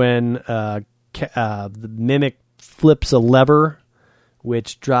that's when the Mimic flips a lever,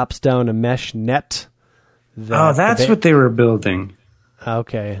 which drops down a mesh net. That's what they were building.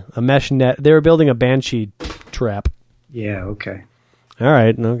 Okay, a mesh net. They were building a Banshee trap. Yeah, okay. All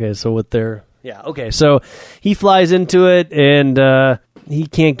right, okay, so with their... Yeah, okay, so he flies into it, and he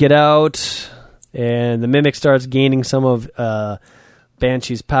can't get out, and the Mimic starts gaining some of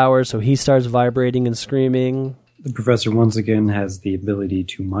Banshee's power, so he starts vibrating and screaming. The professor once again has the ability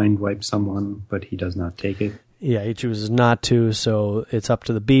to mind wipe someone, but he does not take it. Yeah, he chooses not to, so it's up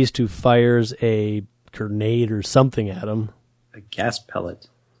to the Beast, who fires a grenade or something at him. A gas pellet.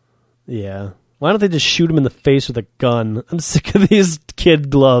 Yeah. Why don't they just shoot him in the face with a gun? I'm sick of these kid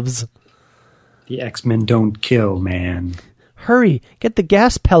gloves. The X-Men don't kill, man. Hurry, get the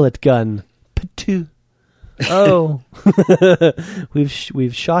gas pellet gun. Patoo. Oh.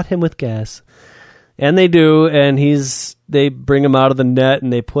 We've shot him with gas. And they do, and they bring him out of the net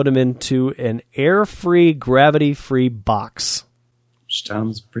and they put him into an air-free, gravity-free box. Which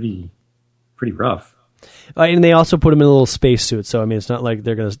sounds pretty rough. And they also put him in a little spacesuit, so I mean, it's not like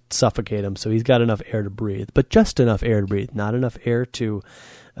they're going to suffocate him. So he's got enough air to breathe, but just enough air to breathe, not enough air to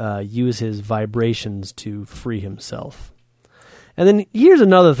use his vibrations to free himself. And then here's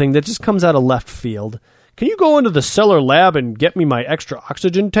another thing that just comes out of left field. Can you go into the cellar lab and get me my extra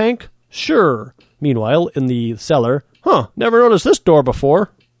oxygen tank? Sure. Meanwhile, in the cellar, never noticed this door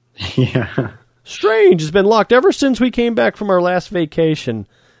before. Yeah. Strange, it's been locked ever since we came back from our last vacation.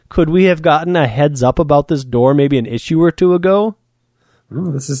 Could we have gotten a heads up about this door maybe an issue or two ago?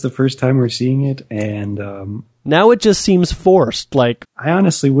 Oh, this is the first time we're seeing it, and now it just seems forced. Like, I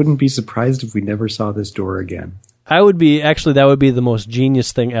honestly wouldn't be surprised if we never saw this door again. That would be the most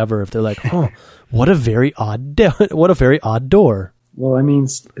genius thing ever if they're like, oh, what a very odd door. Well, I mean,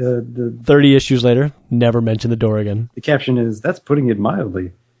 30 issues later, never mention the door again. The caption is, that's putting it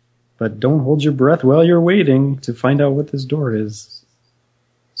mildly, but don't hold your breath while you're waiting to find out what this door is.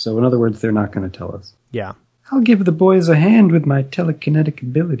 So in other words, they're not going to tell us. Yeah. I'll give the boys a hand with my telekinetic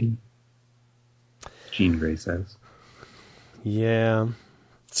ability, Jean Grey says. Yeah.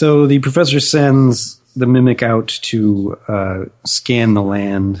 So the professor sends the mimic out to scan the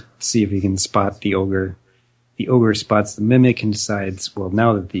land, see if he can spot the ogre. The ogre spots the mimic and decides, well,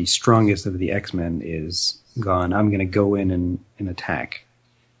 now that the strongest of the X-Men is gone, I'm going to go in and attack.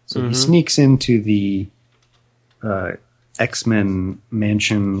 So he sneaks into the X-Men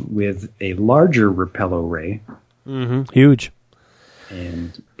mansion with a larger Repello ray. Huge.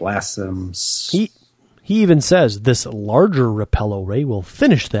 And blasts them. He even says, this larger Repello ray will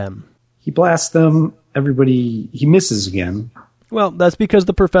finish them. He blasts them. He misses again. Well, that's because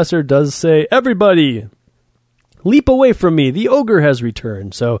the professor does say, everybody, leap away from me. The ogre has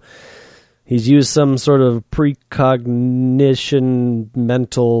returned. So he's used some sort of precognition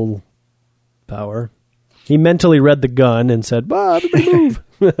mental power. He mentally read the gun and said, Bob, move.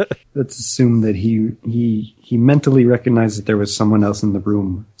 Let's assume that he mentally recognized that there was someone else in the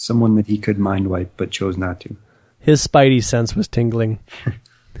room, someone that he could mind wipe, but chose not to. His spidey sense was tingling.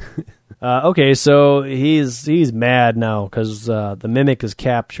 Okay, so he's mad now because the mimic is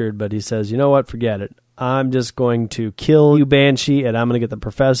captured, but he says, you know what, forget it. I'm just going to kill you, Banshee, and I'm going to get the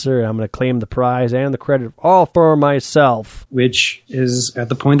professor, and I'm going to claim the prize and the credit all for myself. Which is at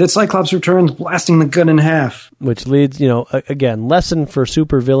the point that Cyclops returns, blasting the gun in half. Which leads, again, lesson for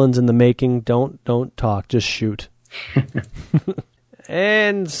supervillains in the making. Don't talk, just shoot.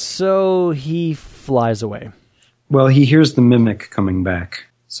 And so he flies away. Well, he hears the mimic coming back.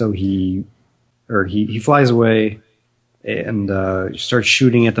 So he flies away and starts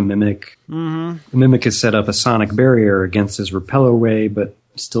shooting at the mimic. The mimic has set up a sonic barrier against his Repello ray, but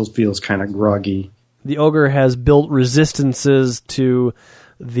still feels kind of groggy. The ogre has built resistances to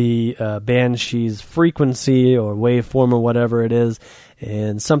the Banshee's frequency or waveform or whatever it is,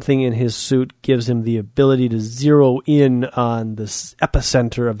 and something in his suit gives him the ability to zero in on the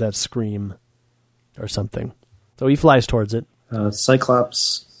epicenter of that scream or something. So he flies towards it.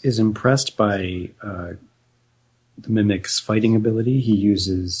 Cyclops is impressed by the mimic's fighting ability. He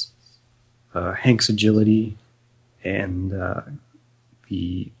uses Hank's agility and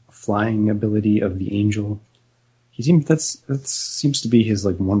the flying ability of the Angel. That seems to be his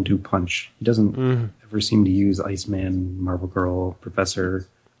 1-2 punch. He doesn't ever seem to use Iceman, Marvel Girl, Professor,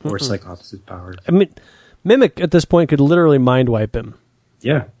 or Cyclops' powers. I mean, Mimic at this point could literally mind wipe him.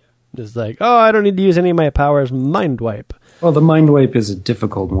 Yeah. Just I don't need to use any of my powers, mind wipe. Well, the mind wipe is a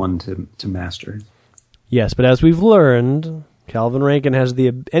difficult one to master. Yes, but as we've learned, Calvin Rankin has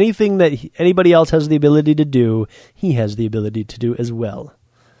anything that anybody else has the ability to do, he has the ability to do as well.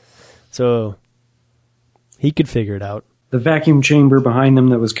 So he could figure it out. The vacuum chamber behind them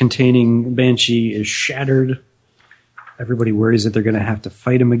that was containing Banshee is shattered. Everybody worries that they're going to have to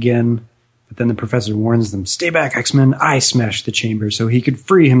fight him again. But then the professor warns them, stay back, X-Men. I smashed the chamber so he could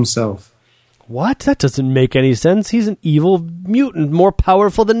free himself. What? That doesn't make any sense. He's an evil mutant, more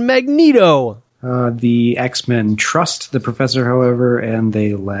powerful than Magneto. The X-Men trust the professor, however, and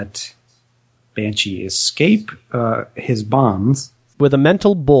they let Banshee escape his bonds. With a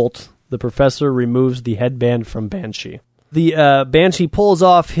mental bolt, the professor removes the headband from Banshee. The Banshee pulls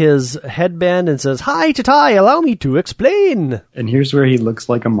off his headband and says, hi, Tatai, allow me to explain. And here's where he looks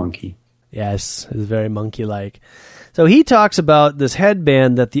like a monkey. Yes, it's very monkey-like. So he talks about this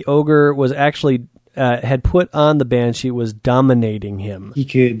headband that the ogre was actually had put on the Banshee was dominating him. He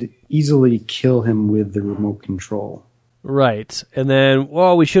could easily kill him with the remote control. Right. And then,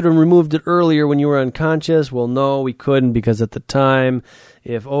 we should have removed it earlier when you were unconscious. Well, no, we couldn't because at the time,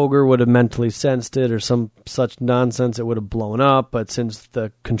 if Ogre would have mentally sensed it or some such nonsense, it would have blown up. But since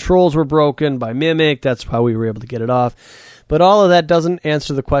the controls were broken by Mimic, that's how we were able to get it off. But all of that doesn't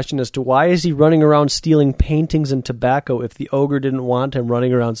answer the question as to why is he running around stealing paintings and tobacco if the ogre didn't want him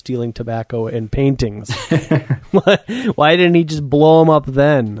running around stealing tobacco and paintings? Why didn't he just blow him up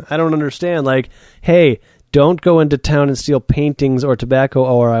then? I don't understand. Hey, don't go into town and steal paintings or tobacco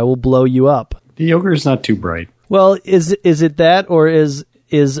or I will blow you up. The ogre's not too bright. Well, is it that or is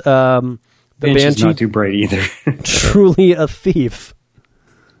the Banshee not too bright either? truly a thief?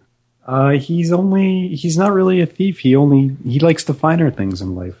 He's not really a thief. He likes the finer things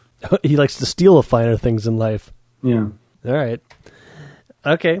in life. He likes to steal the finer things in life. Yeah. All right.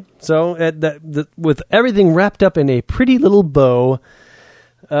 Okay, so with everything wrapped up in a pretty little bow,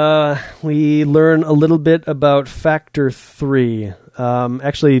 we learn a little bit about Factor 3.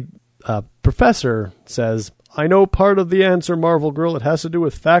 Professor says, I know part of the answer, Marvel Girl. It has to do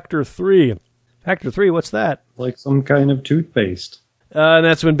with Factor 3. Factor 3, what's that? Like some kind of toothpaste. And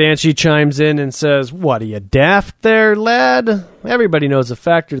that's when Banshee chimes in and says, what, are you daft there, lad? Everybody knows a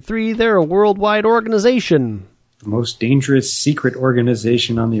Factor 3. They're a worldwide organization. The most dangerous secret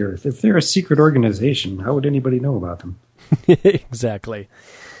organization on the earth. If they're a secret organization, how would anybody know about them? Exactly.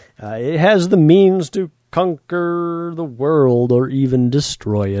 It has the means to conquer the world or even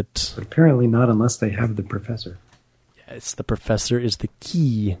destroy it. But apparently not unless they have the professor. Yes, the professor is the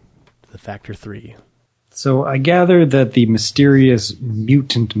key to the Factor 3. So I gather that the mysterious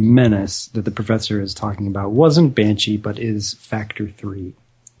mutant menace that the professor is talking about wasn't Banshee, but is Factor 3.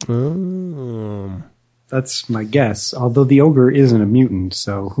 That's my guess, although the ogre isn't a mutant,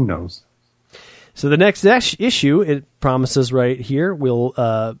 so who knows? So the next issue, it promises right here, will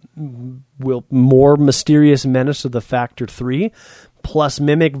more mysterious menace of the Factor 3, plus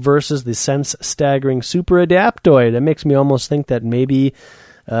Mimic versus the sense-staggering Super Adaptoid. That makes me almost think that maybe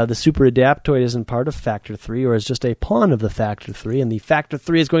the Super Adaptoid isn't part of Factor 3, or is just a pawn of the Factor 3, and the Factor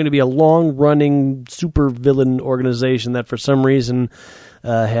 3 is going to be a long-running super-villain organization that for some reason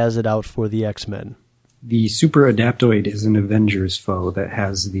has it out for the X-Men. The Super Adaptoid is an Avengers foe that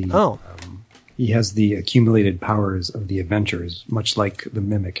has the... he has the accumulated powers of the Avengers, much like the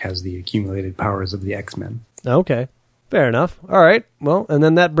Mimic has the accumulated powers of the X-Men. Okay, fair enough. All right, well, and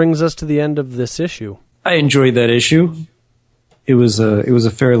then that brings us to the end of this issue. I enjoyed that issue. It was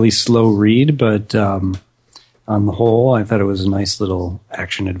a fairly slow read, but on the whole, I thought it was a nice little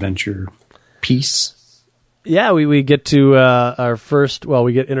action-adventure piece. Yeah, we get to our first. Well,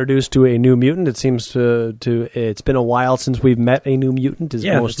 we get introduced to a new mutant. It seems to it's been a while since we've met a new mutant. It's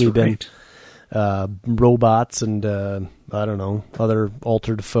mostly been robots and I don't know, other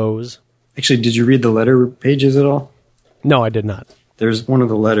altered foes. Actually, did you read the letter pages at all? No, I did not. There's one of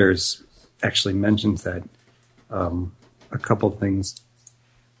the letters actually mentions that a couple things.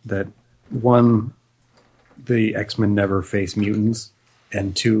 That one, the X-Men never face mutants,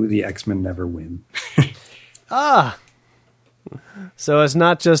 and two, the X-Men never win. So it's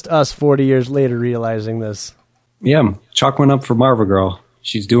not just us 40 years later realizing this. Yeah, chalk went up for Marvel Girl.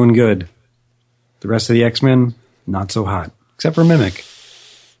 She's doing good. The rest of the X-Men, not so hot. Except for Mimic.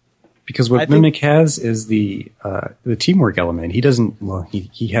 Because what Mimic has is the teamwork element. He doesn't, well,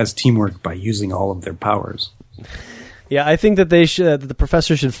 he has teamwork by using all of their powers. Yeah, I think that the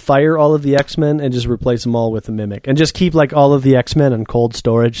professor should fire all of the X-Men and just replace them all with the Mimic. And just keep like all of the X-Men in cold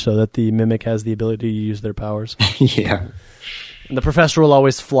storage so that the Mimic has the ability to use their powers. Yeah. And the professor will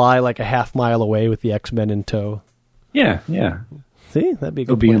always fly like a half mile away with the X-Men in tow. Yeah. See, that'd be a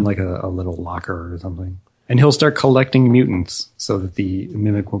good He'll be in like a little locker or something. And he'll start collecting mutants so that the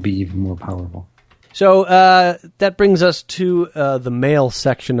Mimic will be even more powerful. So that brings us to the mail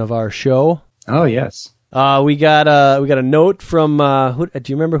section of our show. Oh, yes. We got a note from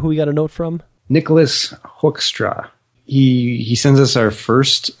do you remember who we got a note from? Nicholas Hoekstra. He sends us our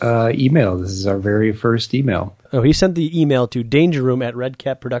first email. This is our very first email. Oh, he sent the email to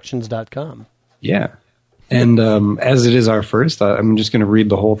dangerroom@redcapproductions.com. Yeah. And as it is our first, I'm just going to read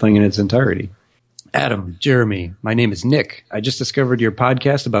the whole thing in its entirety. Adam, Jeremy, my name is Nick. I just discovered your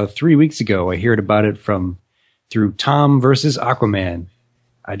podcast about 3 weeks ago. I heard about it through Tom versus Aquaman.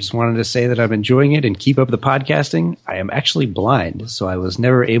 I just wanted to say that I'm enjoying it and keep up the podcasting. I am actually blind, so I was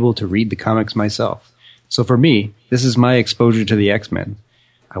never able to read the comics myself. So for me, this is my exposure to the X-Men.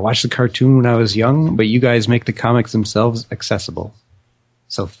 I watched the cartoon when I was young, but you guys make the comics themselves accessible.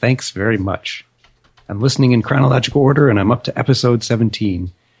 So thanks very much. I'm listening in chronological order, and I'm up to episode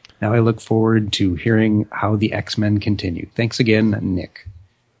 17. Now I look forward to hearing how the X-Men continue. Thanks again, Nick.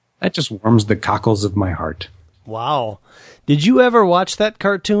 That just warms the cockles of my heart. Wow. Did you ever watch that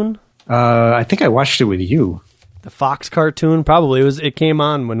cartoon? I think I watched it with you. The Fox cartoon? Probably. It came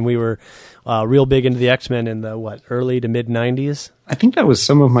on when we were real big into the X-Men in the, early to mid-90s? I think that was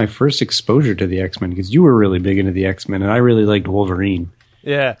some of my first exposure to the X-Men, because you were really big into the X-Men, and I really liked Wolverine.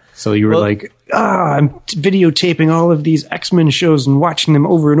 Yeah. So you were I'm videotaping all of these X-Men shows and watching them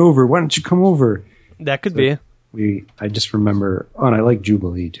over and over. Why don't you come over? That could be. I just remember, and I like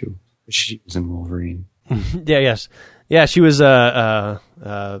Jubilee, too. She was in Wolverine. Yes. Yeah, she was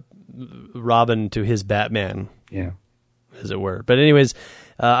Robin to his Batman. Yeah. As it were. But anyways,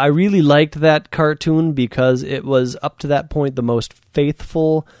 I really liked that cartoon because it was, up to that point, the most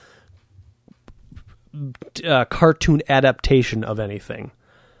faithful cartoon adaptation of anything.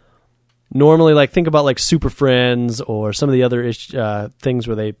 Normally, like, think about like Super Friends or some of the other things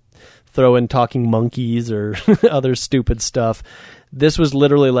where they throw in talking monkeys or other stupid stuff. This was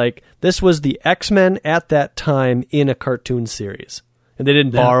literally like, this was the X-Men at that time in a cartoon series. And they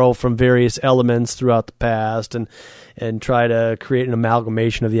didn't borrow from various elements throughout the past and try to create an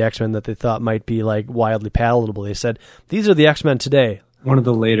amalgamation of the X-Men that they thought might be like wildly palatable. They said, these are the X-Men today. One of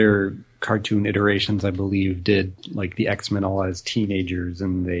the later cartoon iterations, I believe, did like the X-Men all as teenagers,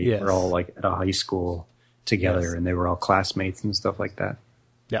 and they were all like at a high school together, and they were all classmates and stuff like that.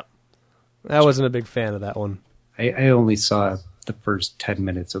 Yep. I wasn't a big fan of that one. I only saw the first 10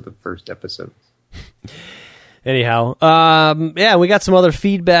 minutes of the first episode. Anyhow, we got some other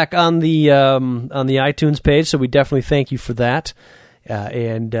feedback on the iTunes page, so we definitely thank you for that,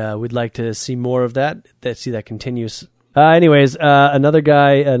 and we'd like to see more of that. See that continues. Another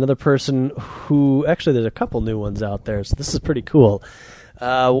person who, actually there's a couple new ones out there, so this is pretty cool.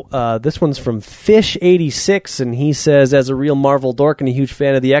 This one's from Fish86, and he says, as a real Marvel dork and a huge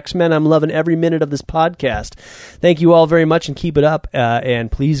fan of the X-Men, I'm loving every minute of this podcast. Thank you all very much, and keep it up, and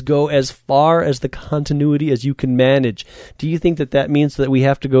please go as far as the continuity as you can manage. Do you think that means that we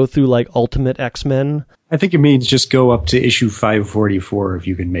have to go through like Ultimate X-Men? I think it means just go up to issue 544 if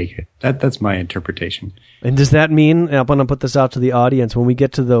you can make it. That's my interpretation. And does that mean, I want to put this out to the audience, when we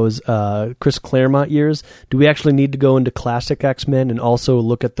get to those Chris Claremont years, do we actually need to go into classic X-Men and also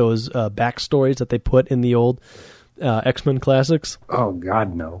look at those backstories that they put in the old X-Men classics? Oh,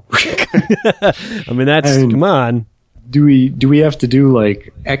 God, no. I mean, come on. Do we have to do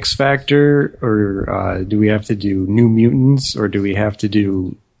like X Factor, or do we have to do New Mutants, or do we have to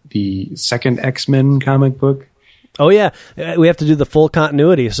do the second X-Men comic book? Oh, yeah. We have to do the full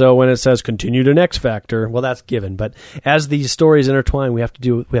continuity. So when it says continued in X Factor, well, that's given. But as these stories intertwine, we have to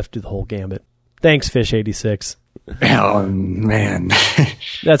do the whole gambit. Thanks, Fish86. Oh, man.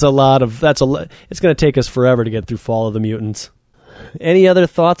 It's going to take us forever to get through Fall of the Mutants. Any other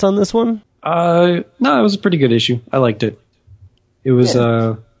thoughts on this one? No, it was a pretty good issue. I liked it. It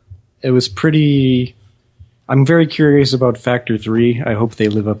was pretty... I'm very curious about Factor 3. I hope they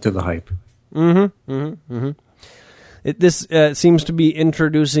live up to the hype. This seems to be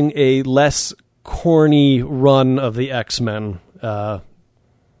introducing a less corny run of the X-Men,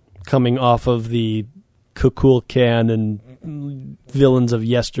 coming off of the Kukulkan and villains of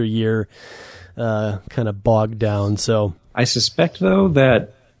yesteryear, kind of bogged down. So I suspect, though,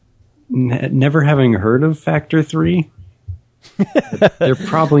 that never having heard of Factor 3, they're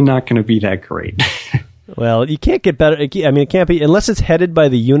probably not going to be that great. Well, you can't get better. I mean, it can't be, unless it's headed by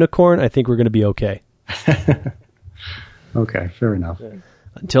the Unicorn, I think we're going to be okay. Okay, fair enough.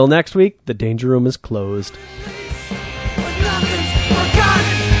 Until next week, the Danger Room is closed.